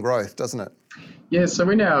strong growth, doesn't it? Yeah, so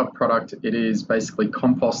in our product, it is basically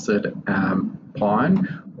composted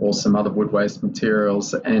pine or some other wood waste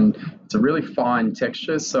materials, and it's a really fine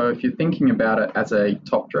texture. So if you're thinking about it as a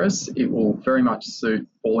top dress, it will very much suit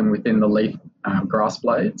falling within the leaf grass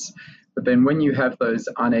blades. But then when you have those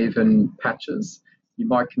uneven patches, you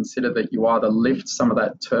might consider that you either lift some of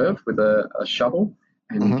that turf with a shovel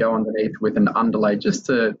and go underneath with an underlay just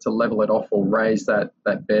to level it off or raise that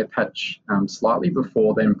bare patch slightly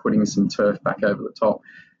before then putting some turf back over the top.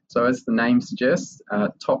 So as the name suggests,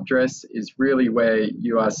 top dress is really where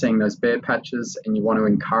you are seeing those bare patches and you want to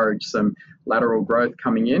encourage some lateral growth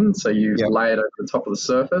coming in. So you lay it over the top of the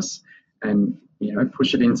surface and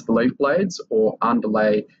push it into the leaf blades, or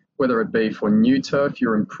underlay, whether it be for new turf,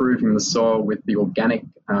 you're improving the soil with the organic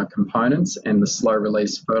components and the slow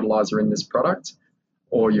release fertilizer in this product,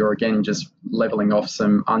 or you're again just leveling off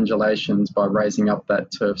some undulations by raising up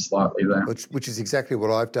that turf slightly there. Which is exactly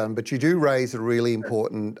what I've done. But you do raise a really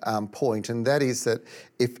important point, and that is that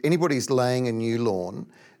if anybody's laying a new lawn,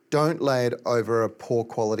 don't lay it over a poor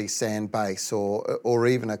quality sand base or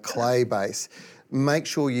even a clay base. Make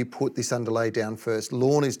sure you put this underlay down first.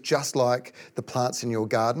 Lawn is just like the plants in your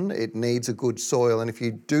garden. It needs a good soil, and if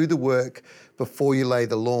you do the work before you lay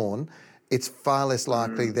the lawn, it's far less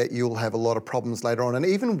likely that you'll have a lot of problems later on, and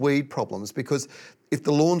even weed problems, because if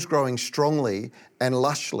the lawn's growing strongly and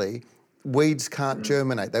lushly, weeds can't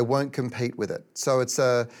germinate. They won't compete with it. So it's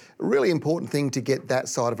a really important thing to get that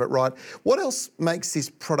side of it right. What else makes this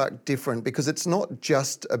product different? Because it's not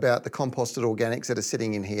just about the composted organics that are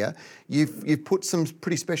sitting in here. You've put some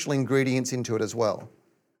pretty special ingredients into it as well.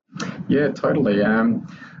 Yeah, totally.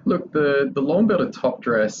 Look, the Lawn Builder Top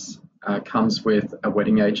Dress comes with a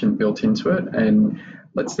wetting agent built into it. And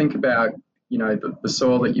let's think about the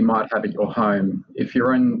soil that you might have at your home. If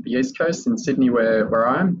you're on the East Coast in Sydney, where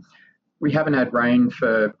I am, we haven't had rain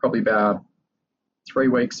for probably about 3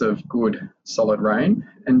 weeks of good solid rain,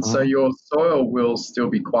 and so your soil will still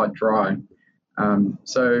be quite dry.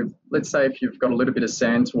 So let's say if you've got a little bit of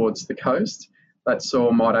sand towards the coast, that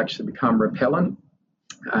soil might actually become repellent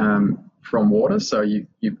from water. So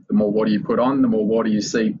the more water you put on, the more water you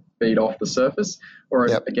see bead off the surface. Or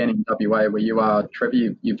again, in WA where you are, Trevor,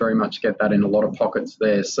 you very much get that in a lot of pockets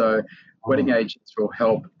there. So wetting agents will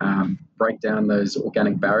help break down those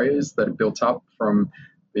organic barriers that are built up from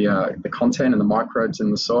the content and the microbes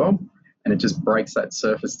in the soil, and it just breaks that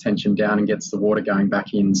surface tension down and gets the water going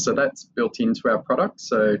back in. So that's built into our product.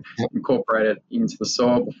 So incorporate it into the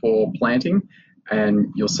soil before planting,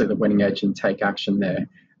 and you'll see the wetting agent take action there.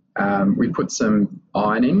 We put some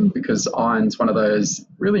iron in because iron's one of those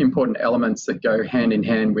really important elements that go hand in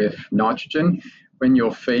hand with nitrogen. When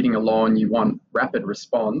you're feeding a lawn, you want rapid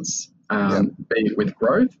response, be it with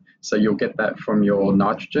growth. So you'll get that from your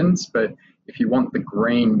nitrogens. But if you want the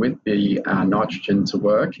green with the nitrogen to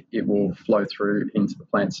work, it will flow through into the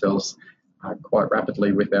plant cells quite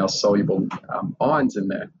rapidly with our soluble ions in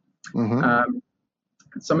there.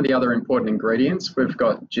 Some of the other important ingredients, we've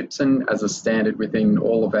got gypsum as a standard within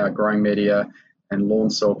all of our growing media and lawn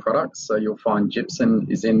soil products. So you'll find gypsum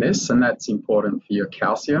is in this, and that's important for your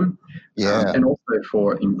calcium and also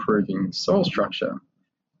for improving soil structure,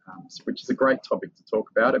 which is a great topic to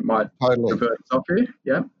talk about. It might divert us off here.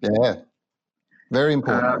 Yeah, very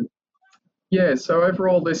important. So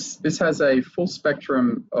overall, this has a full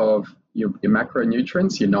spectrum of your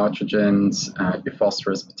macronutrients, your nitrogens, your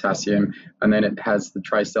phosphorus, potassium, and then it has the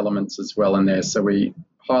trace elements as well in there. So we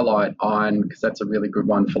highlight iron because that's a really good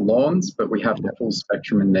one for lawns, but we have the full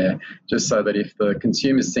spectrum in there just so that if the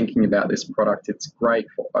consumer's thinking about this product, it's great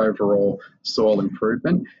for overall soil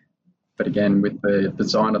improvement. But again, with the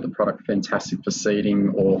design of the product, fantastic for seeding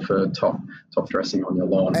or for top dressing on your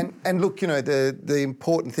lawn. And look, the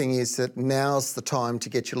important thing is that now's the time to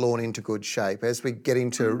get your lawn into good shape. As we get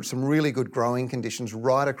into some really good growing conditions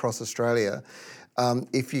right across Australia,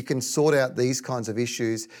 if you can sort out these kinds of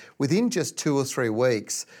issues, within just 2 or 3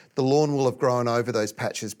 weeks, the lawn will have grown over those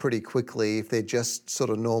patches pretty quickly if they're just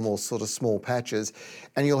sort of normal, sort of small patches,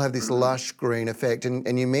 and you'll have this lush green effect.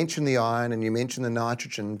 And you mentioned the iron and you mentioned the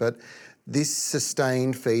nitrogen, but this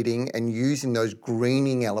sustained feeding and using those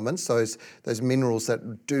greening elements, those minerals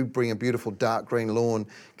that do bring a beautiful dark green lawn,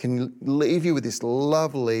 can leave you with this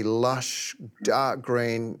lovely, lush, dark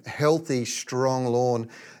green, healthy, strong lawn,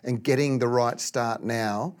 and getting the right start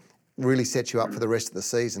now really sets you up for the rest of the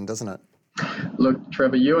season, doesn't it? Look,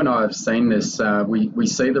 Trevor, you and I have seen this. We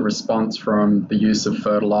see the response from the use of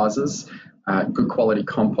fertilisers. Good quality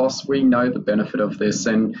compost. We know the benefit of this,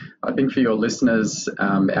 and I think for your listeners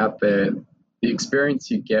out there, the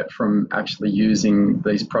experience you get from actually using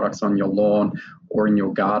these products on your lawn or in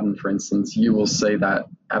your garden, for instance, you will see that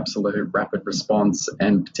absolute rapid response,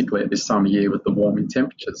 and particularly at this time of year with the warming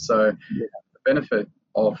temperatures. So the benefit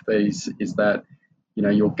of these is that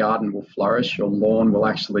your garden will flourish, your lawn will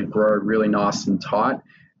actually grow really nice and tight.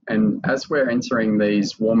 And as we're entering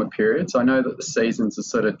these warmer periods, I know that the seasons are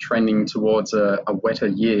sort of trending towards a wetter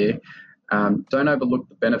year. Don't overlook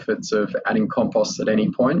the benefits of adding compost at any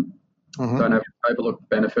point. Don't overlook the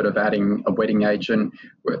benefit of adding a wetting agent.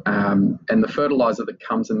 And the fertiliser that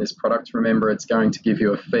comes in this product, remember, it's going to give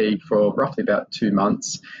you a feed for roughly about 2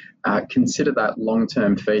 months. Consider that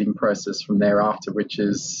long-term feeding process from thereafter, which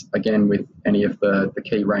is, again, with any of the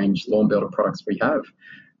key range lawn builder products we have.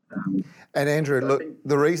 And Andrew, look,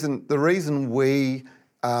 the reason we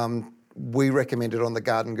recommend it on the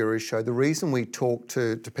Garden Guru show, the reason we talk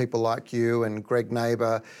to people like you and Greg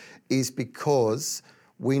Neighbour is because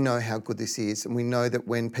we know how good this is, and we know that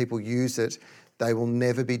when people use it, they will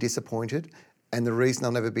never be disappointed. And the reason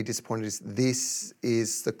they'll never be disappointed is this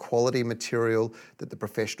is the quality material that the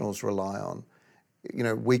professionals rely on.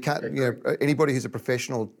 We can't, anybody who's a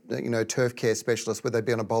professional, turf care specialist, whether they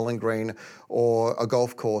be on a bowling green or a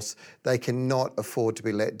golf course, they cannot afford to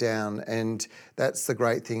be let down. And that's the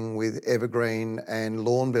great thing with Evergreen and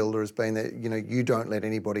Lawn Builder has been that, you don't let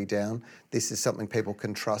anybody down. This is something people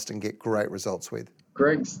can trust and get great results with.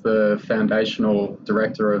 Greg's the foundational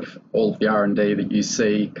director of all of the R&D that you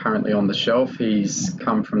see currently on the shelf. He's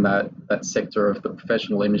come from that sector of the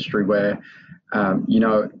professional industry where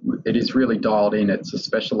it is really dialed in. It's a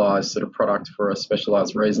specialised sort of product for a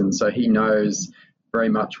specialised reason. So he knows very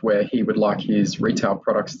much where he would like his retail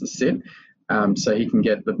products to sit, so he can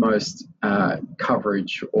get the most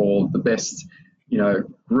coverage or the best,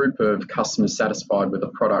 group of customers satisfied with a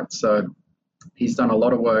product. So he's done a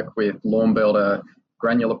lot of work with Lawn Builder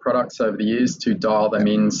granular products over the years to dial them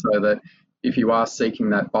in so that if you are seeking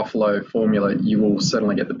that buffalo formula, you will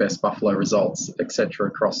certainly get the best buffalo results, etc.,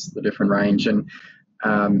 across the different range. And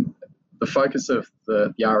the focus of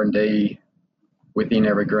the R&D within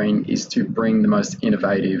Evergreen is to bring the most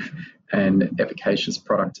innovative and efficacious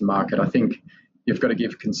product to market. I think, you've got to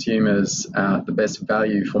give consumers the best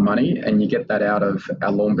value for money, and you get that out of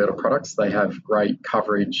our lawn builder products. They have great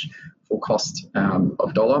coverage for cost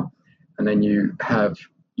of dollar, and then you have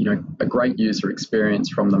a great user experience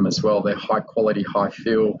from them as well. They're high quality, high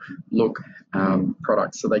feel, look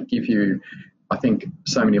products, so they give you, I think,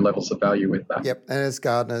 so many levels of value with that. Yep, and as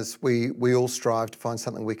gardeners, we all strive to find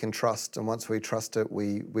something we can trust, and once we trust it,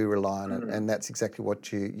 we rely on it, and that's exactly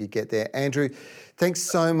what you get there. Andrew, thanks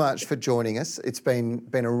so much for joining us. It's been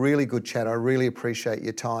a really good chat. I really appreciate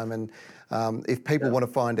your time, and if people want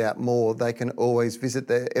to find out more, they can always visit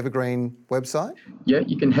the Evergreen website. Yeah,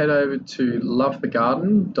 you can head over to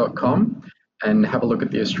lovethegarden.com and have a look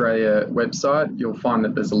at the Australia website. You'll find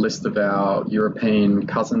that there's a list of our European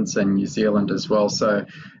cousins and New Zealand as well. So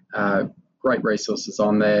great resources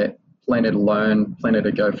on there, plenty to learn, plenty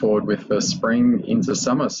to go forward with for spring into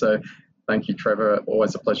summer. So thank you, Trevor.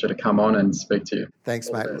 Always a pleasure to come on and speak to you.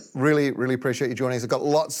 Thanks, mate. Really, really appreciate you joining us. I've got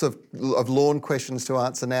lots of lawn questions to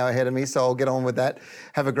answer now ahead of me, so I'll get on with that.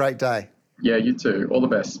 Have a great day. Yeah, you too. All the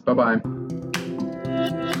best. Bye-bye.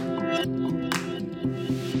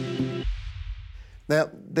 Now,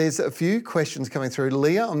 there's a few questions coming through.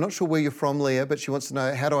 Leah, I'm not sure where you're from, Leah, but she wants to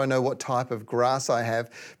know, how do I know what type of grass I have?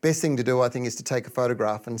 Best thing to do, I think, is to take a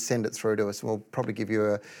photograph and send it through to us, and we'll probably give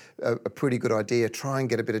you a pretty good idea. Try and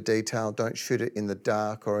get a bit of detail. Don't shoot it in the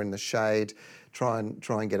dark or in the shade. Try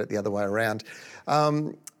and get it the other way around.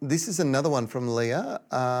 This is another one from Leah.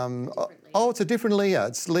 It's a different Leah.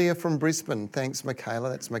 It's Leah from Brisbane. Thanks, Michaela.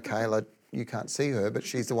 That's Michaela. You can't see her, but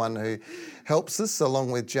she's the one who helps us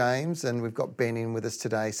along with James, and we've got Ben in with us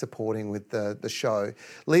today supporting with the show.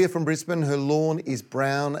 Leah from Brisbane, her lawn is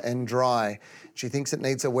brown and dry. She thinks it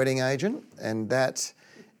needs a wetting agent, and that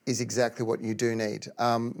is exactly what you do need.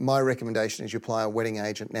 My recommendation is you apply a wetting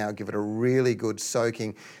agent now, give it a really good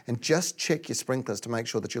soaking, and just check your sprinklers to make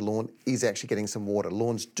sure that your lawn is actually getting some water.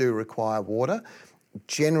 Lawns do require water.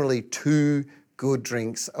 Generally 2 good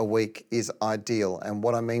drinks a week is ideal. And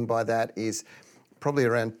what I mean by that is probably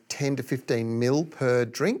around 10 to 15 mil per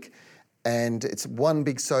drink. And it's one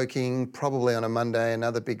big soaking, probably on a Monday,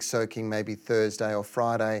 another big soaking, maybe Thursday or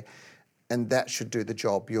Friday. And that should do the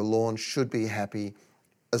job. Your lawn should be happy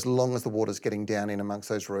as long as the water's getting down in amongst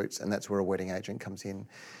those roots. And that's where a wetting agent comes in.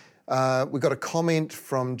 We got a comment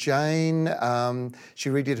from Jane. She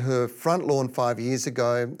redid her front lawn 5 years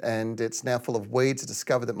ago, and it's now full of weeds. I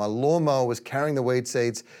discovered that my lawnmower was carrying the weed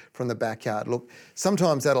seeds from the backyard. Look,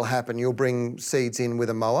 sometimes that'll happen. You'll bring seeds in with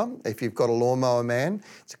a mower. If you've got a lawnmower man,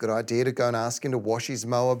 it's a good idea to go and ask him to wash his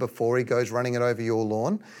mower before he goes running it over your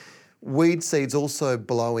lawn. Weed seeds also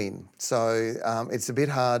blow in, so it's a bit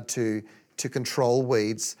hard to control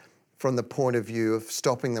weeds from the point of view of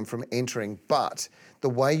stopping them from entering. But the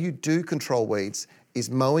way you do control weeds is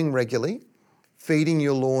mowing regularly, feeding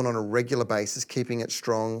your lawn on a regular basis, keeping it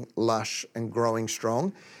strong, lush and growing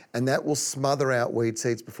strong, and that will smother out weed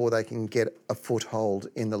seeds before they can get a foothold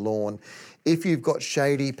in the lawn. If you've got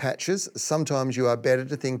shady patches, sometimes you are better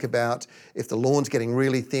to think about, if the lawn's getting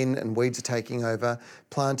really thin and weeds are taking over,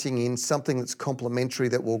 planting in something that's complementary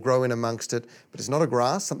that will grow in amongst it, but it's not a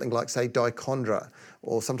grass, something like, say, dichondra,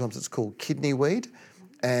 or sometimes it's called kidney weed.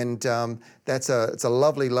 And it's a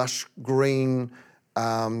lovely, lush, green,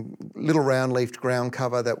 little round-leafed ground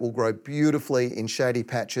cover that will grow beautifully in shady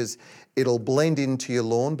patches. It'll blend into your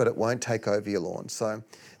lawn, but it won't take over your lawn. So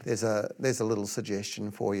there's a little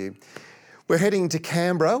suggestion for you. We're heading to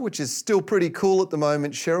Canberra, which is still pretty cool at the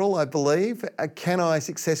moment, Cheryl, I believe. Can I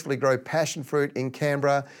successfully grow passion fruit in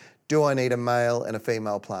Canberra? Do I need a male and a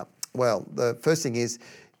female plant? Well, the first thing is,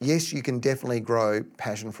 yes, you can definitely grow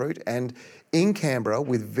passion fruit. And in Canberra,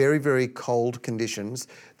 with very, very cold conditions,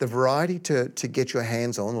 the variety to get your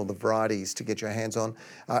hands on, or the varieties to get your hands on,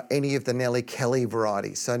 are any of the Nellie Kelly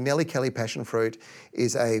varieties. So Nellie Kelly passion fruit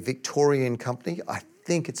is a Victorian company. I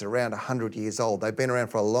think it's around 100 years old. They've been around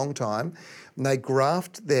for a long time. And they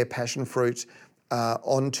graft their passion fruit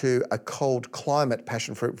onto a cold climate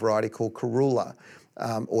passion fruit variety called Karula,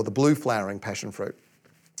 or the blue flowering passion fruit.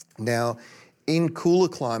 Now, in cooler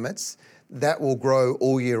climates, that will grow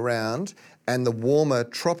all year round, and the warmer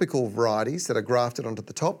tropical varieties that are grafted onto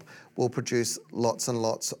the top will produce lots and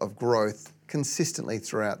lots of growth consistently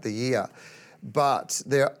throughout the year. But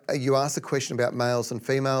you asked the question about males and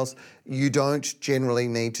females. You don't generally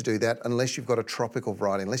need to do that unless you've got a tropical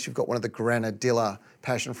variety, unless you've got one of the granadilla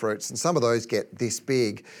passion fruits, and some of those get this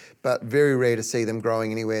big, but very rare to see them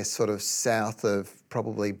growing anywhere sort of south of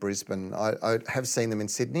probably Brisbane. I have seen them in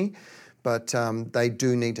Sydney, but they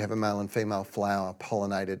do need to have a male and female flower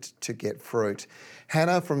pollinated to get fruit.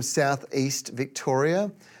 Hannah from southeast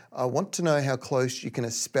Victoria I want to know how close you can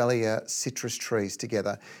espalier citrus trees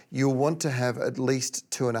together. You'll want to have at least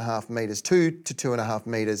 2.5 metres, 2 to 2.5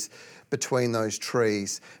 metres between those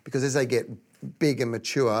trees, because as they get big and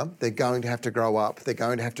mature, they're going to have to grow up, they're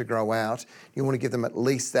going to have to grow out. You want to give them at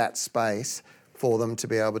least that space for them to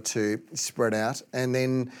be able to spread out. And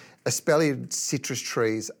then espaliered citrus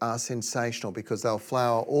trees are sensational because they'll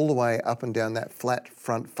flower all the way up and down that flat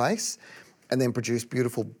front face and then produce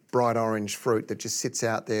beautiful bright orange fruit that just sits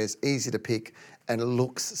out there, is easy to pick and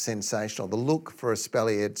looks sensational. The look for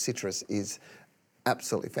espaliered citrus is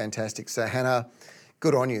absolutely fantastic. So Hannah,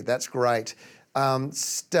 good on you, that's great.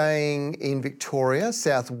 Staying in Victoria,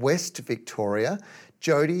 southwest Victoria,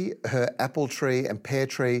 Jody, her apple tree and pear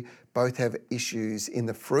tree both have issues in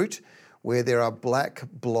the fruit where there are black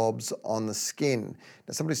blobs on the skin.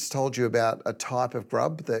 Now, somebody's told you about a type of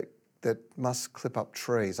grub that must clip up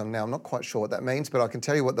trees. I'm not quite sure what that means, but I can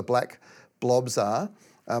tell you what the black blobs are,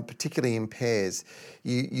 particularly in pears.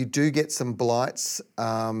 You do get some blights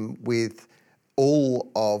with all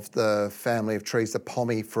of the family of trees, the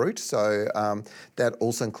pommy fruit. So that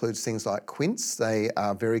also includes things like quince. They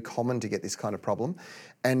are very common to get this kind of problem.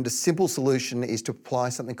 And a simple solution is to apply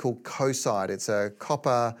something called Coside. It's a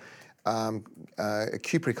copper, a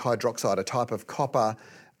cupric hydroxide, a type of copper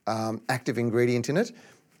active ingredient in it,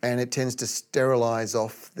 and it tends to sterilise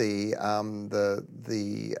off the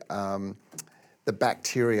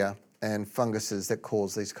bacteria and funguses that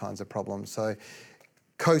cause these kinds of problems. So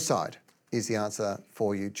Coside is the answer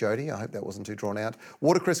for you, Jody. I hope that wasn't too drawn out.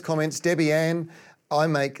 Watercress comments. Debbie Ann, I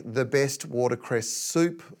make the best watercress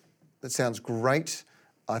soup. That sounds great.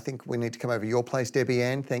 I think we need to come over to your place, Debbie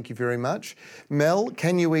Ann. Thank you very much. Mel,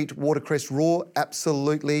 can you eat watercress raw?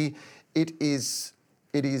 Absolutely. It is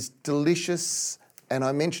delicious. And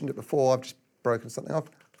I mentioned it before. I've just broken something off.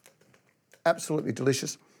 Absolutely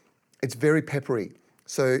delicious. It's very peppery.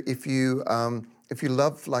 So if you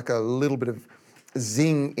love like a little bit of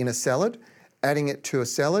zing in a salad, adding it to a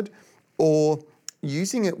salad, or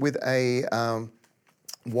using it with a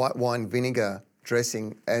white wine vinegar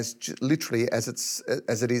dressing literally as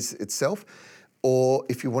it is itself, or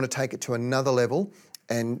if you want to take it to another level,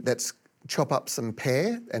 and that's chop up some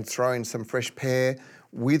pear and throw in some fresh pear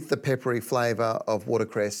with the peppery flavour of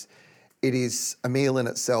watercress. It is a meal in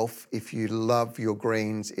itself. If you love your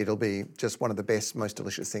greens, it'll be just one of the best, most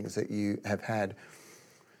delicious things that you have had.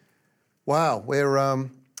 Wow,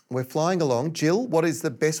 we're flying along. Jill, what is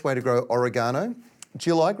the best way to grow oregano?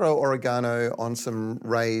 Jill, I grow oregano on some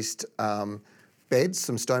raised beds,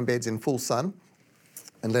 some stone beds in full sun,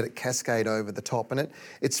 and let it cascade over the top. And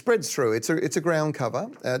it spreads through. It's a ground cover.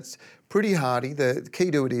 It's pretty hardy. The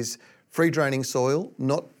key to it is free draining soil,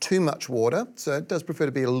 not too much water. So it does prefer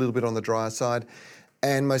to be a little bit on the drier side.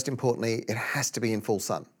 And most importantly, it has to be in full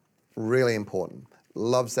sun. Really important.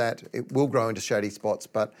 Loves that. It will grow into shady spots,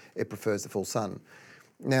 but it prefers the full sun.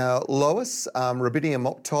 Now, Lois, Robinia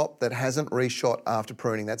mock top that hasn't reshot after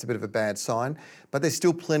pruning. That's a bit of a bad sign, but there's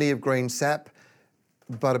still plenty of green sap,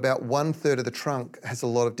 but about 1/3 of the trunk has a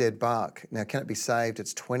lot of dead bark. Now, can it be saved?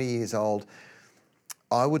 It's 20 years old.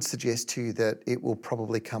 I would suggest to you that it will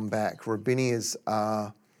probably come back. Robinias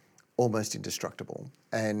are almost indestructible,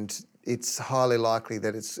 and it's highly likely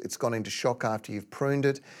that it's gone into shock after you've pruned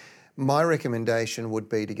it. My recommendation would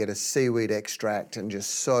be to get a seaweed extract and just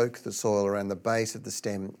soak the soil around the base of the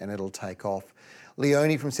stem and it'll take off.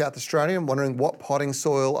 Leonie from South Australia, I'm wondering what potting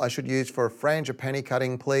soil I should use for a frangipani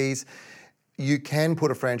cutting, please. You can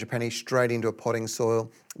put a frangipani straight into a potting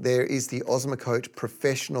soil. There is the Osmocote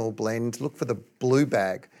Professional Blend. Look for the blue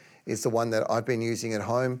bag, is the one that I've been using at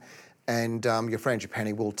home. And your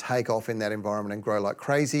frangipani will take off in that environment and grow like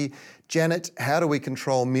crazy. Janet, how do we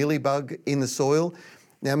control mealybug in the soil?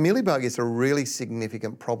 Now, mealybug is a really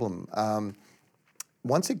significant problem.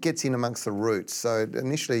 Once it gets in amongst the roots, so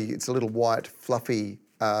initially it's a little white, fluffy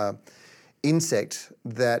insect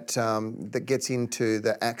that gets into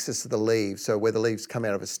the axis of the leaves. So where the leaves come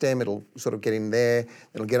out of a stem, it'll sort of get in there,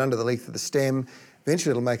 it'll get under the leaf of the stem,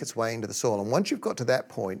 eventually it'll make its way into the soil. And once you've got to that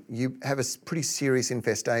point, you have a pretty serious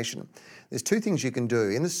infestation. There's two things you can do.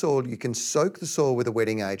 In the soil, you can soak the soil with a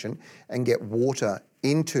wetting agent and get water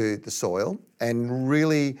into the soil and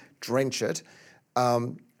really drench it,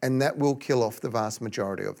 and that will kill off the vast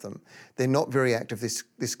majority of them. They're not very active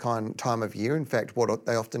this time of year. In fact, what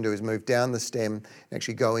they often do is move down the stem and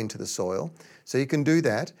actually go into the soil. So you can do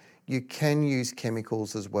that. You can use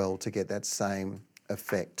chemicals as well to get that same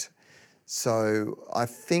effect. So I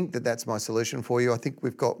think that's my solution for you. I think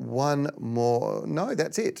we've got one more. No,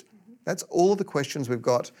 that's it. That's all of the questions we've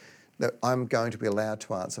got that I'm going to be allowed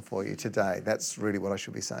to answer for you today. That's really what I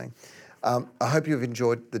should be saying. I hope you've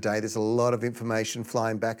enjoyed the day. There's a lot of information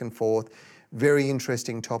flying back and forth, very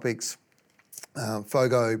interesting topics.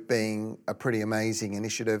 Fogo being a pretty amazing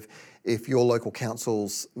initiative. If your local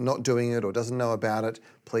council's not doing it or doesn't know about it,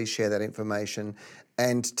 please share that information.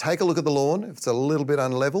 And take a look at the lawn. If it's a little bit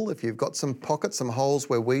unlevel, if you've got some pockets, some holes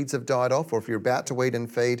where weeds have died off, or if you're about to weed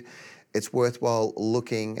and feed, it's worthwhile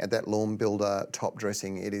looking at that Lawn Builder top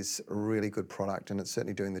dressing. It is a really good product, and it's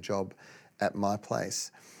certainly doing the job at my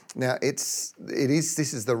place. Now, this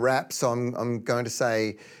is the wrap, so I'm going to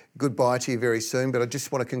say goodbye to you very soon, but I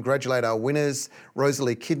just want to congratulate our winners,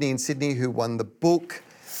 Rosalie Kidney in Sydney, who won the book.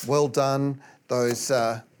 Well done.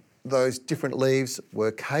 Those different leaves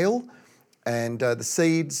were kale, and the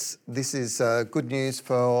seeds, this is good news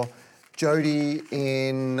for Jody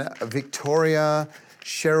in Victoria,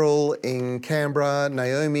 Cheryl in Canberra,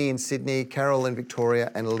 Naomi in Sydney, Carol in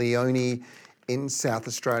Victoria, and Leonie in South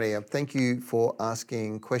Australia. Thank you for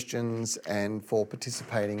asking questions and for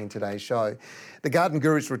participating in today's show. The Garden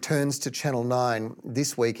Gurus returns to Channel 9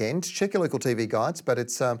 this weekend. Check your local TV guides, but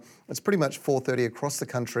it's pretty much 4:30 across the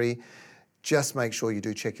country. Just make sure you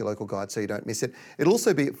do check your local guide so you don't miss it. It'll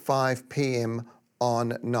also be at 5 p.m.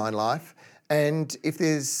 on 9 Life. And if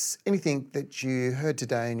there's anything that you heard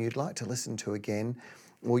today and you'd like to listen to again,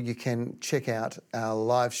 well, you can check out our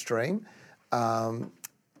live stream.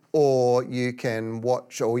 Or you can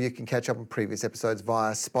watch, or you can catch up on previous episodes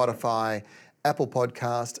via Spotify, Apple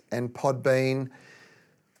Podcast, and Podbean.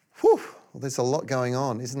 Whew, well, there's a lot going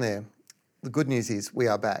on, isn't there? The good news is we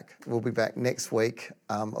are back. We'll be back next week.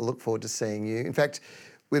 I look forward to seeing you. In fact,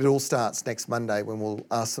 it all starts next Monday when we'll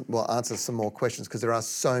answer some more questions, because there are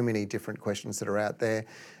so many different questions that are out there.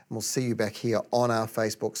 And we'll see you back here on our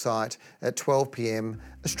Facebook site at 12 p.m.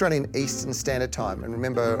 Australian Eastern Standard Time. And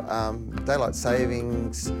remember, daylight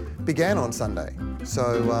savings began on Sunday.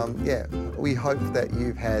 So, we hope that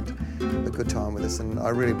you've had a good time with us, and I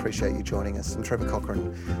really appreciate you joining us. I'm Trevor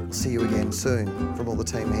Cochrane. We'll see you again soon from all the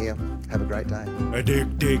team here. Have a great day.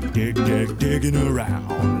 Digging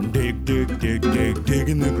around.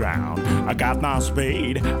 Digging the ground. I got my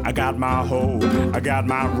spade, I got my hoe, I got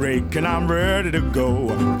my rake, and I'm ready to go.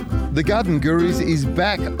 The Garden Gurus is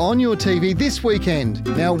back on your TV this weekend.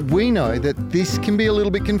 Now, we know that this can be a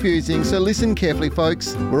little bit confusing, so listen carefully,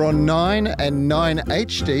 folks. We're on 9 and 9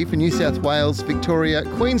 HD for New South Wales, Victoria,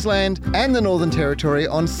 Queensland, and the Northern Territory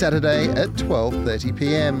on Saturday at 12:30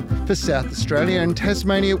 p.m. For South Australia and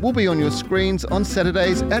Tasmania, we'll be on your screens on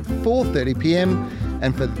Saturdays at 4:30 p.m.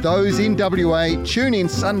 And for those in WA, tune in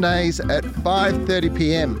Sundays at 5:30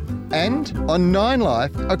 p.m. And on 9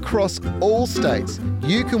 Life across all states,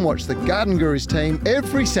 you can watch the Garden Gurus team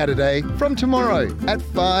every Saturday from tomorrow at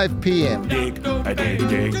 5 p.m. Dig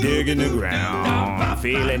in the ground. I'm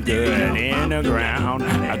feeling good in the ground.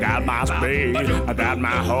 I got my spade, I got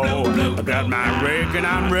my hoe, I got my rake, and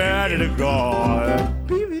I'm ready to go.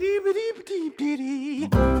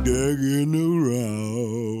 Digging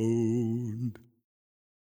around.